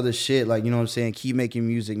all this other shit. Like, you know what I'm saying? Keep making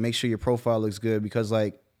music. Make sure your profile looks good because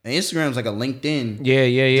like Instagram's like a LinkedIn.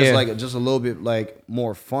 Yeah. Just a little bit like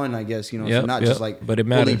more fun, I guess. You know, Yep, not just like but it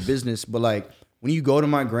fully matters. business, but like when you go to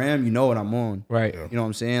my gram, you know what I'm on. Right. You know what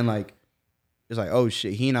I'm saying? Like it's like, oh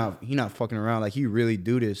shit, he not fucking around. Like he really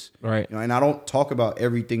do this. Right. You know, and I don't talk about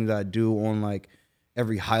everything that I do on like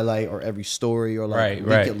every highlight or every story or like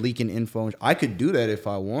leaking info. I could do that if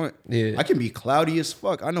I want. Yeah. I can be cloudy as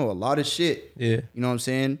fuck. I know a lot of shit. Yeah. You know what I'm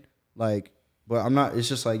saying? Like, but I'm not, it's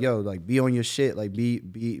just like, yo, like be on your shit. Like be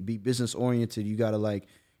business oriented. You gotta like, you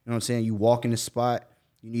know what I'm saying? You walk in the spot,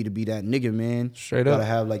 you need to be that nigga, man. Straight you up. gotta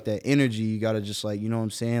have like that energy. You gotta just like, you know what I'm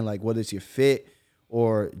saying? Like whether it's your fit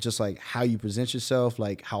or just like how you present yourself,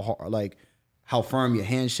 like how hard, like how firm your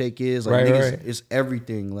handshake is. Like niggas, it's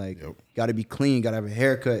everything. Like gotta be clean, gotta have a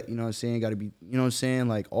haircut, you know what I'm saying? Gotta be, you know what I'm saying?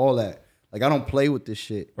 Like all that. Like I don't play with this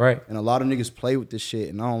shit. Right. And a lot of niggas play with this shit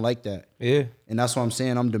and I don't like that. Yeah. And that's what I'm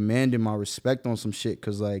saying. I'm demanding my respect on some shit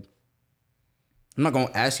because like I'm not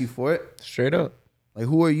gonna ask you for it. Straight up. Like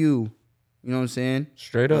who are you? You know what I'm saying?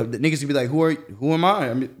 Straight up. The niggas would be like, who am I?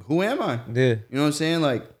 I mean, who am I? Yeah. You know what I'm saying?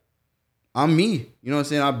 Like I'm me. You know what I'm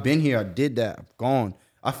saying? I've been here. I did that. I've gone.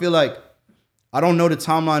 I feel like I don't know the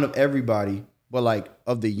timeline of everybody, but like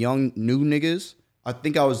of the young new niggas, I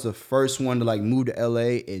think I was the first one to like move to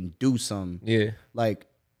LA and do something. Yeah. Like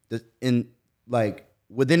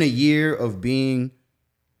within a year of living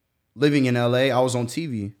in LA, I was on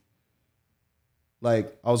TV.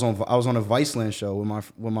 Like I was on a Viceland show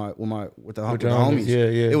with the homies.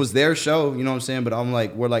 Yeah. It was their show, you know what I'm saying? But I'm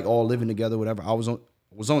like, we're like all living together, whatever. I was on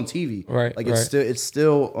TV. Right. Like it's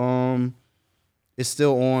still on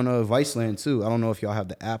Viceland too. I don't know if y'all have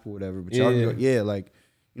the app or whatever, but y'all can go, like,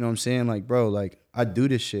 you know what I'm saying? Like, bro, like I do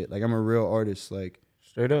this shit. Like I'm a real artist. Like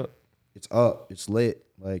straight up. It's lit.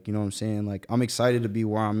 Like, you know what I'm saying? Like I'm excited to be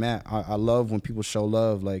where I'm at. I love when people show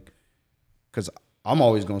love, like, cause I'm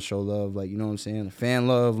always gonna show love. Like, you know what I'm saying? Fan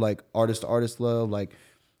love, like artist to artist love, like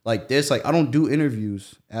this. Like I don't do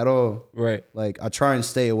interviews at all. Right. Like I try and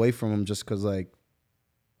stay away from them just cause like,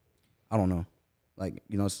 I don't know. Like,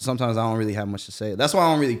 you know, sometimes I don't really have much to say. That's why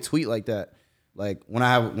I don't really tweet like that. Like when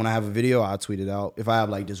I have a video, I'll tweet it out. If I have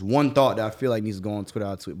like just one thought that I feel like needs to go on Twitter,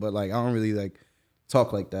 I'll tweet. But like I don't really like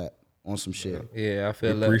talk like that on some shit. Yeah, I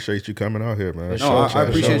feel We appreciate you coming out here, man. No, I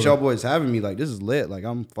appreciate y'all boys having me. Like this is lit. Like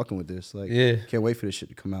I'm fucking with this. Like can't wait for this shit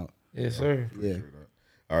to come out. Yes, sir. Yeah.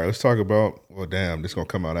 All right, let's talk about. Well, damn, this gonna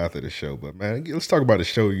come out after the show, but man, let's talk about the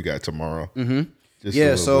show you got tomorrow.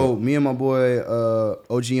 Yeah. So me and my boy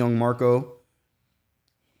OG Young Marco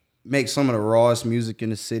make some of the rawest music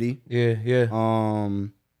in the city. Yeah.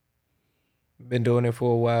 Been doing it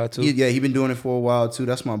for a while too. He been doing it for a while too.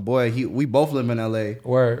 That's my boy. We both live in LA.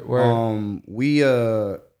 Word.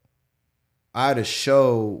 I had a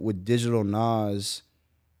show with Digital Nas.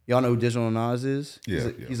 Y'all know who Digital Nas is?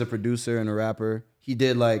 Yeah. He's a producer and a rapper. He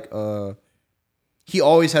did like he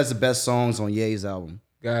always has the best songs on Ye's album.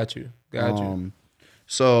 Got you.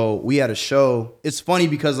 So we had a show. It's funny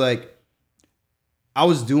because like I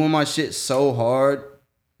was doing my shit so hard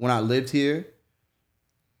when I lived here.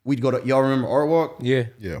 We'd go to, y'all remember Art Walk? Yeah.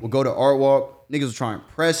 We'll go to Art Walk. Niggas would try and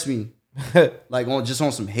press me. Like on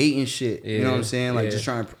some hating shit. You know what I'm saying? Like just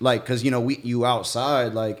trying, like, cause you know, you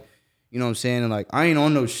outside, like, you know what I'm saying? And like, I ain't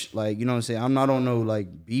on no, like, you know what I'm saying? I'm not on no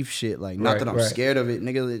like beef shit. Like, not that I'm scared of it,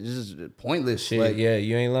 nigga. It's just pointless. Shit, like, yeah,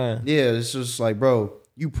 you ain't lying. Yeah, it's just like, bro,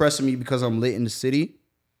 you pressing me because I'm lit in the city.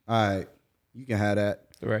 All right, you can have that.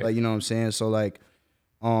 Right. Like, you know what I'm saying? So like,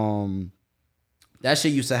 that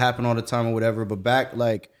shit used to happen all the time or whatever. But back,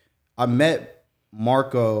 like, I met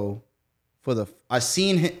Marco I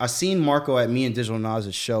seen Marco at me and Digital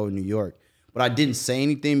Nas' show in New York, but I didn't say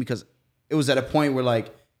anything because it was at a point where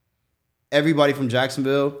like everybody from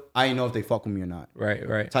Jacksonville, I didn't know if they fuck with me or not.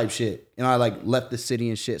 Right. Type shit. And I like left the city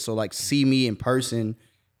and shit. So like see me in person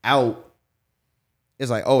out, it's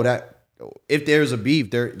like, oh, that if there's a beef,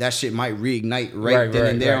 that shit might reignite right then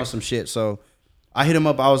and there on some shit. So I hit him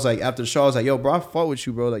up. I was like, after the show, I was like, yo, bro, I fought with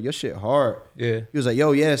you, bro. Like, your shit hard. Yeah. He was like,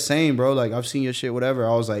 yo, yeah, same, bro. Like, I've seen your shit, whatever.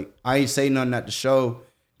 I was like, I ain't say nothing at the show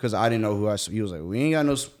because I didn't know who he was like, we ain't got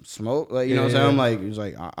no smoke. Like, you know what I'm saying? I'm like, he was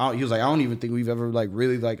like, I don't even think we've ever like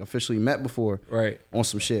really like officially met before. Right. On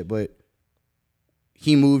some shit. But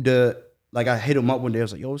he moved to, like, I hit him up one day. I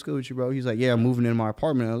was like, yo, what's good with you, bro? He's like, yeah, I'm moving in my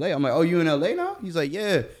apartment in LA. I'm like, oh, you in LA now? He's like,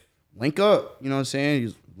 yeah, link up. You know what I'm saying?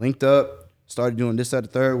 He's linked up, started doing this, that, the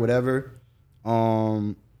third, whatever.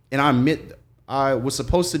 And I was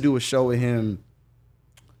supposed to do a show with him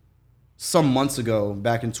some months ago,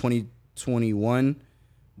 back in 2021,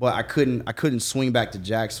 but I couldn't swing back to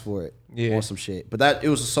Jax for it on some shit. But it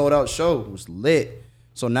was a sold out show. It was lit.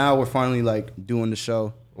 So now we're finally like doing the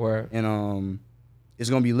show. Word. And it's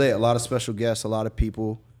gonna be lit. A lot of special guests, a lot of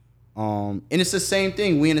people. And it's the same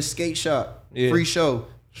thing. We in a skate shop, free show.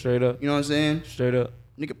 Straight up. You know what I'm saying? Straight up.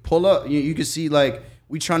 Nigga, pull up. You can see like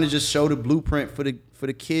we trying to just show the blueprint for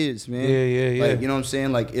the kids, man. Yeah. Like, you know what I'm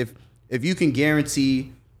saying? Like if you can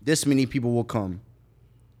guarantee this many people will come,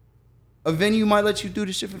 a venue might let you do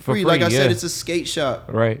this shit for free. Like I said, it's a skate shop.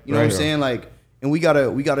 Right. You know what I'm saying? Like, and we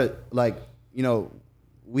gotta like, you know,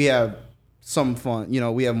 we have some fun. You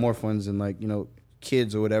know, we have more funds than like, you know,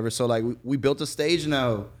 kids or whatever. So like we built a stage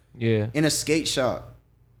now. Yeah. In a skate shop.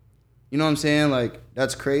 You know what I'm saying? Like,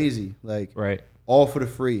 that's crazy. Like, all for the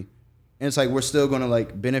free. And it's like we're still gonna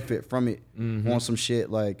like benefit from it on some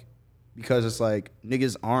shit, like, because it's like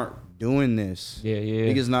niggas aren't doing this. Yeah.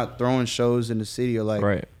 Niggas not throwing shows in the city or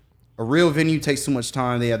like a real venue takes too much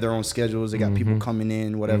time. They have their own schedules. They got people coming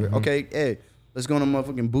in, whatever. Okay, hey, let's go in a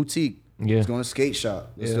motherfucking boutique. Yeah. Let's go in a skate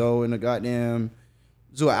shop. Let's go in a goddamn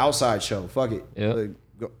do an outside show. Fuck it. Yeah. Like,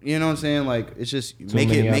 you know what I'm saying? Like, it's just make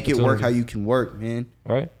it work how you can work, man.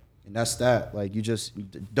 Right. And that's that. Like, you just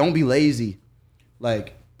don't be lazy.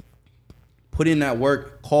 Like, put in that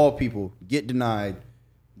work, call people, get denied,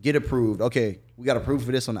 get approved. Okay, we got approved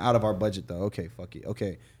for this on out of our budget though. Okay, fuck it.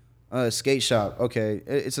 Okay, skate shop. Okay,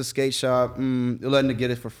 it's a skate shop. They're letting to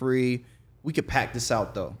get it for free. We could pack this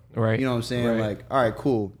out though. Right. You know what I'm saying? Right. Like, all right,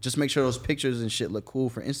 cool. Just make sure those pictures and shit look cool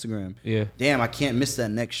for Instagram. Yeah. Damn, I can't miss that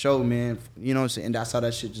next show, man. You know what I'm saying? And that's how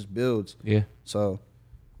that shit just builds. Yeah. So,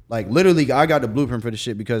 like, literally, I got the blueprint for the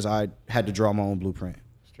shit because I had to draw my own blueprint.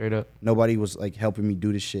 Straight up. Nobody was like helping me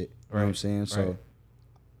do this shit. You know what I'm saying? So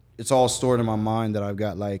it's all stored in my mind that I've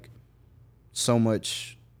got like so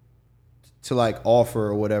much to like offer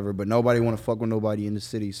or whatever, but nobody want to fuck with nobody in the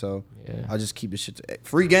city. So I just keep this shit to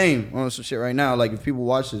free game on some shit right now. Like, if people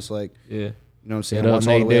watch this, like, you know what I'm saying? Watch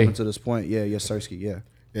all the way up until this point. Yeah, Sirski,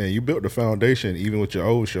 Yeah, you built the foundation even with your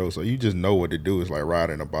old show, so you just know what to do. It's like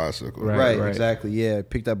riding a bicycle. Right, exactly. Yeah,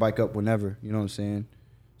 pick that bike up whenever. You know what I'm saying?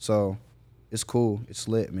 So it's cool. It's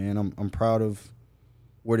lit, man. I'm proud of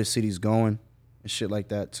where the city's going and shit like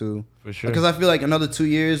that too. For sure. Because I feel like another 2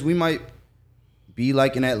 years we might be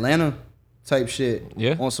like in Atlanta type shit.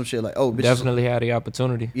 Yeah. On some shit like, oh, bitches definitely had the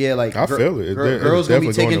opportunity. Yeah, like I feel it. Girls gonna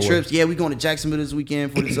be taking trips. Yeah, we going to Jacksonville this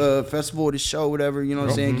weekend for this festival, this show, whatever. You know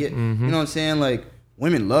what I'm saying? You know what I'm saying? Like,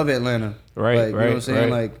 women love Atlanta. Right. Like, you know what I'm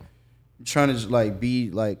saying? Like, I'm trying to just like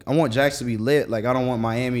be like, I want Jax to be lit. Like, I don't want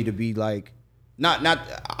Miami to be like, not.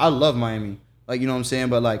 I love Miami. Like, you know what I'm saying?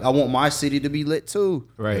 But, like, I want my city to be lit, too.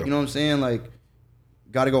 Right. You know what I'm saying? Like,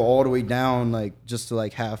 got to go all the way down, like, just to,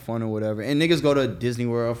 like, have fun or whatever. And niggas go to Disney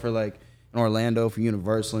World for, like, in Orlando for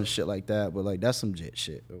Universal and shit like that. But, like, that's some jet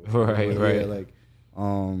shit. Right. Yeah, like,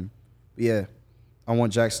 yeah. I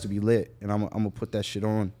want Jax to be lit, and I'm going to put that shit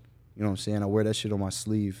on. You know what I'm saying? I wear that shit on my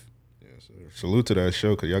sleeve. Salute to that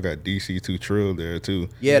show, because y'all got DC2 Trill there too.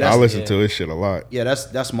 Yeah, I listen to his shit a lot. Yeah,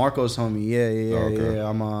 that's Marco's homie.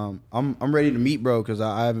 Yeah. I'm ready to meet bro, because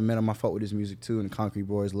I haven't met him. I fuck with his music too, and the Concrete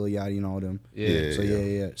Boys, Lil Yachty, and all them.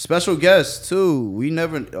 Yeah. Special guests too. We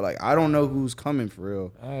never, like, I don't know who's coming for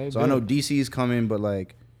real. I know DC's coming, but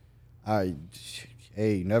like,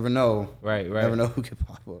 never know. Right. Never know who can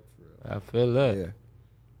pop up for real. I feel that. Yeah.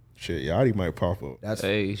 Shit, Yachty might pop up.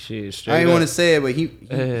 Shit. I didn't want to say it, but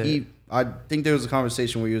he I think there was a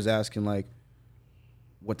conversation where he was asking like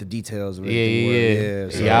what the details of everything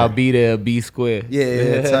were. So, y'all be there, be square.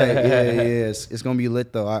 Yeah, tight. Yeah. It's gonna be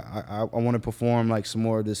lit though. I want to perform like some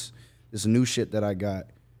more of this new shit that I got.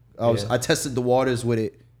 I tested the waters with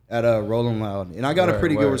it at Rolling Loud, and I got a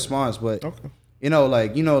pretty good response. But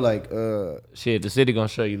shit, the city gonna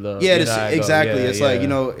show you love. Yeah, exactly. It's like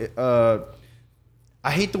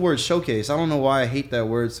I hate the word showcase. I don't know why I hate that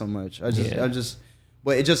word so much.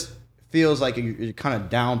 But it just feels like you're kind of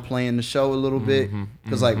downplaying the show a little bit.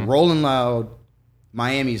 Because like Rolling Loud,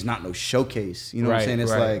 Miami's not no showcase. You know what I'm saying?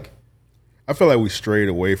 It's like. I feel like we strayed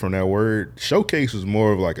away from that word. Showcase was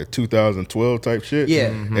more of like a 2012 type shit.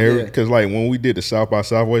 Yeah. Because like when we did the South by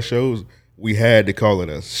Southwest shows, we had to call it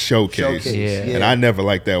a showcase. And I never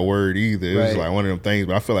liked that word either. It was like one of them things,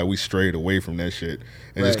 but I feel like we strayed away from that shit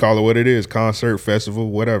and just call it what it is: concert, festival,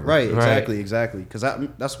 whatever. Right, exactly. Because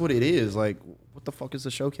that's what it is. Like, what the fuck is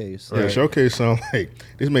a showcase? Yeah, showcase sound like,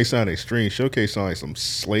 this may sound extreme. Showcase sound like some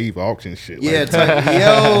slave auction shit. Yeah, like,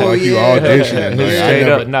 like you auditioning.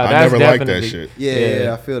 Like, I never liked that shit.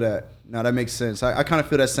 Yeah, I feel that. No, that makes sense. I kind of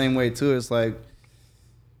feel that same way too. It's like,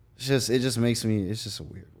 it just makes me. It's just a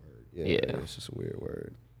weird word. Yeah, it's just a weird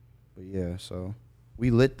word. But yeah, so we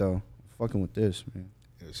lit though. Fucking with this, man.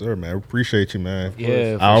 Yes, sir, man. Appreciate you, man.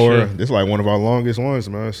 Yeah, sure. This is like one of our longest ones,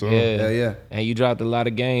 man. So yeah. And you dropped a lot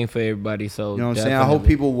of game for everybody. So you know what I'm saying. I hope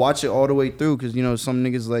people watch it all the way through because you know some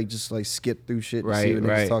niggas like just like skip through shit to see what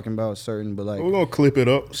niggas talking about certain. But like we're gonna clip it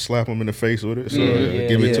up, slap them in the face with it, so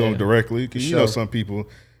give it to them directly. Because you know some people.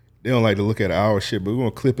 They don't like to look at our shit, but we're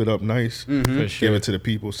gonna clip it up nice, for sure. give it to the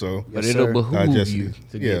people. So, but it'll behoove you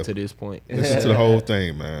to get to this point. Listen to the whole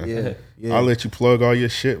thing, man. Yeah. I'll let you plug all your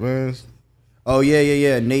shit, man. Oh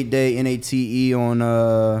yeah. Nate Day, NATE on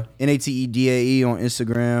NATEDAE on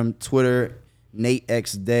Instagram, Twitter, Nate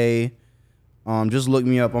X Day. Just look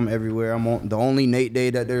me up. I'm everywhere. I'm on the only Nate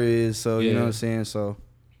Day that there is. So you know what I'm saying. So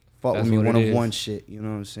fuck with me, one of one shit. You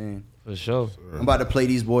know what I'm saying. For sure. I'm about to play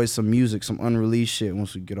these boys some music, some unreleased shit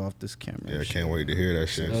once we get off this camera. Yeah, I can't wait to hear that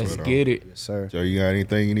shit. Let's get it. Yes, sir. Joe, you got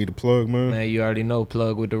anything you need to plug, man? Man, you already know,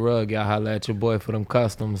 plug with the rug. Y'all holla at your boy for them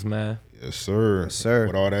customs, man. Yes, sir. Yes, sir.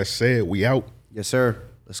 With all that said, we out. Yes, sir.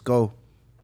 Let's go.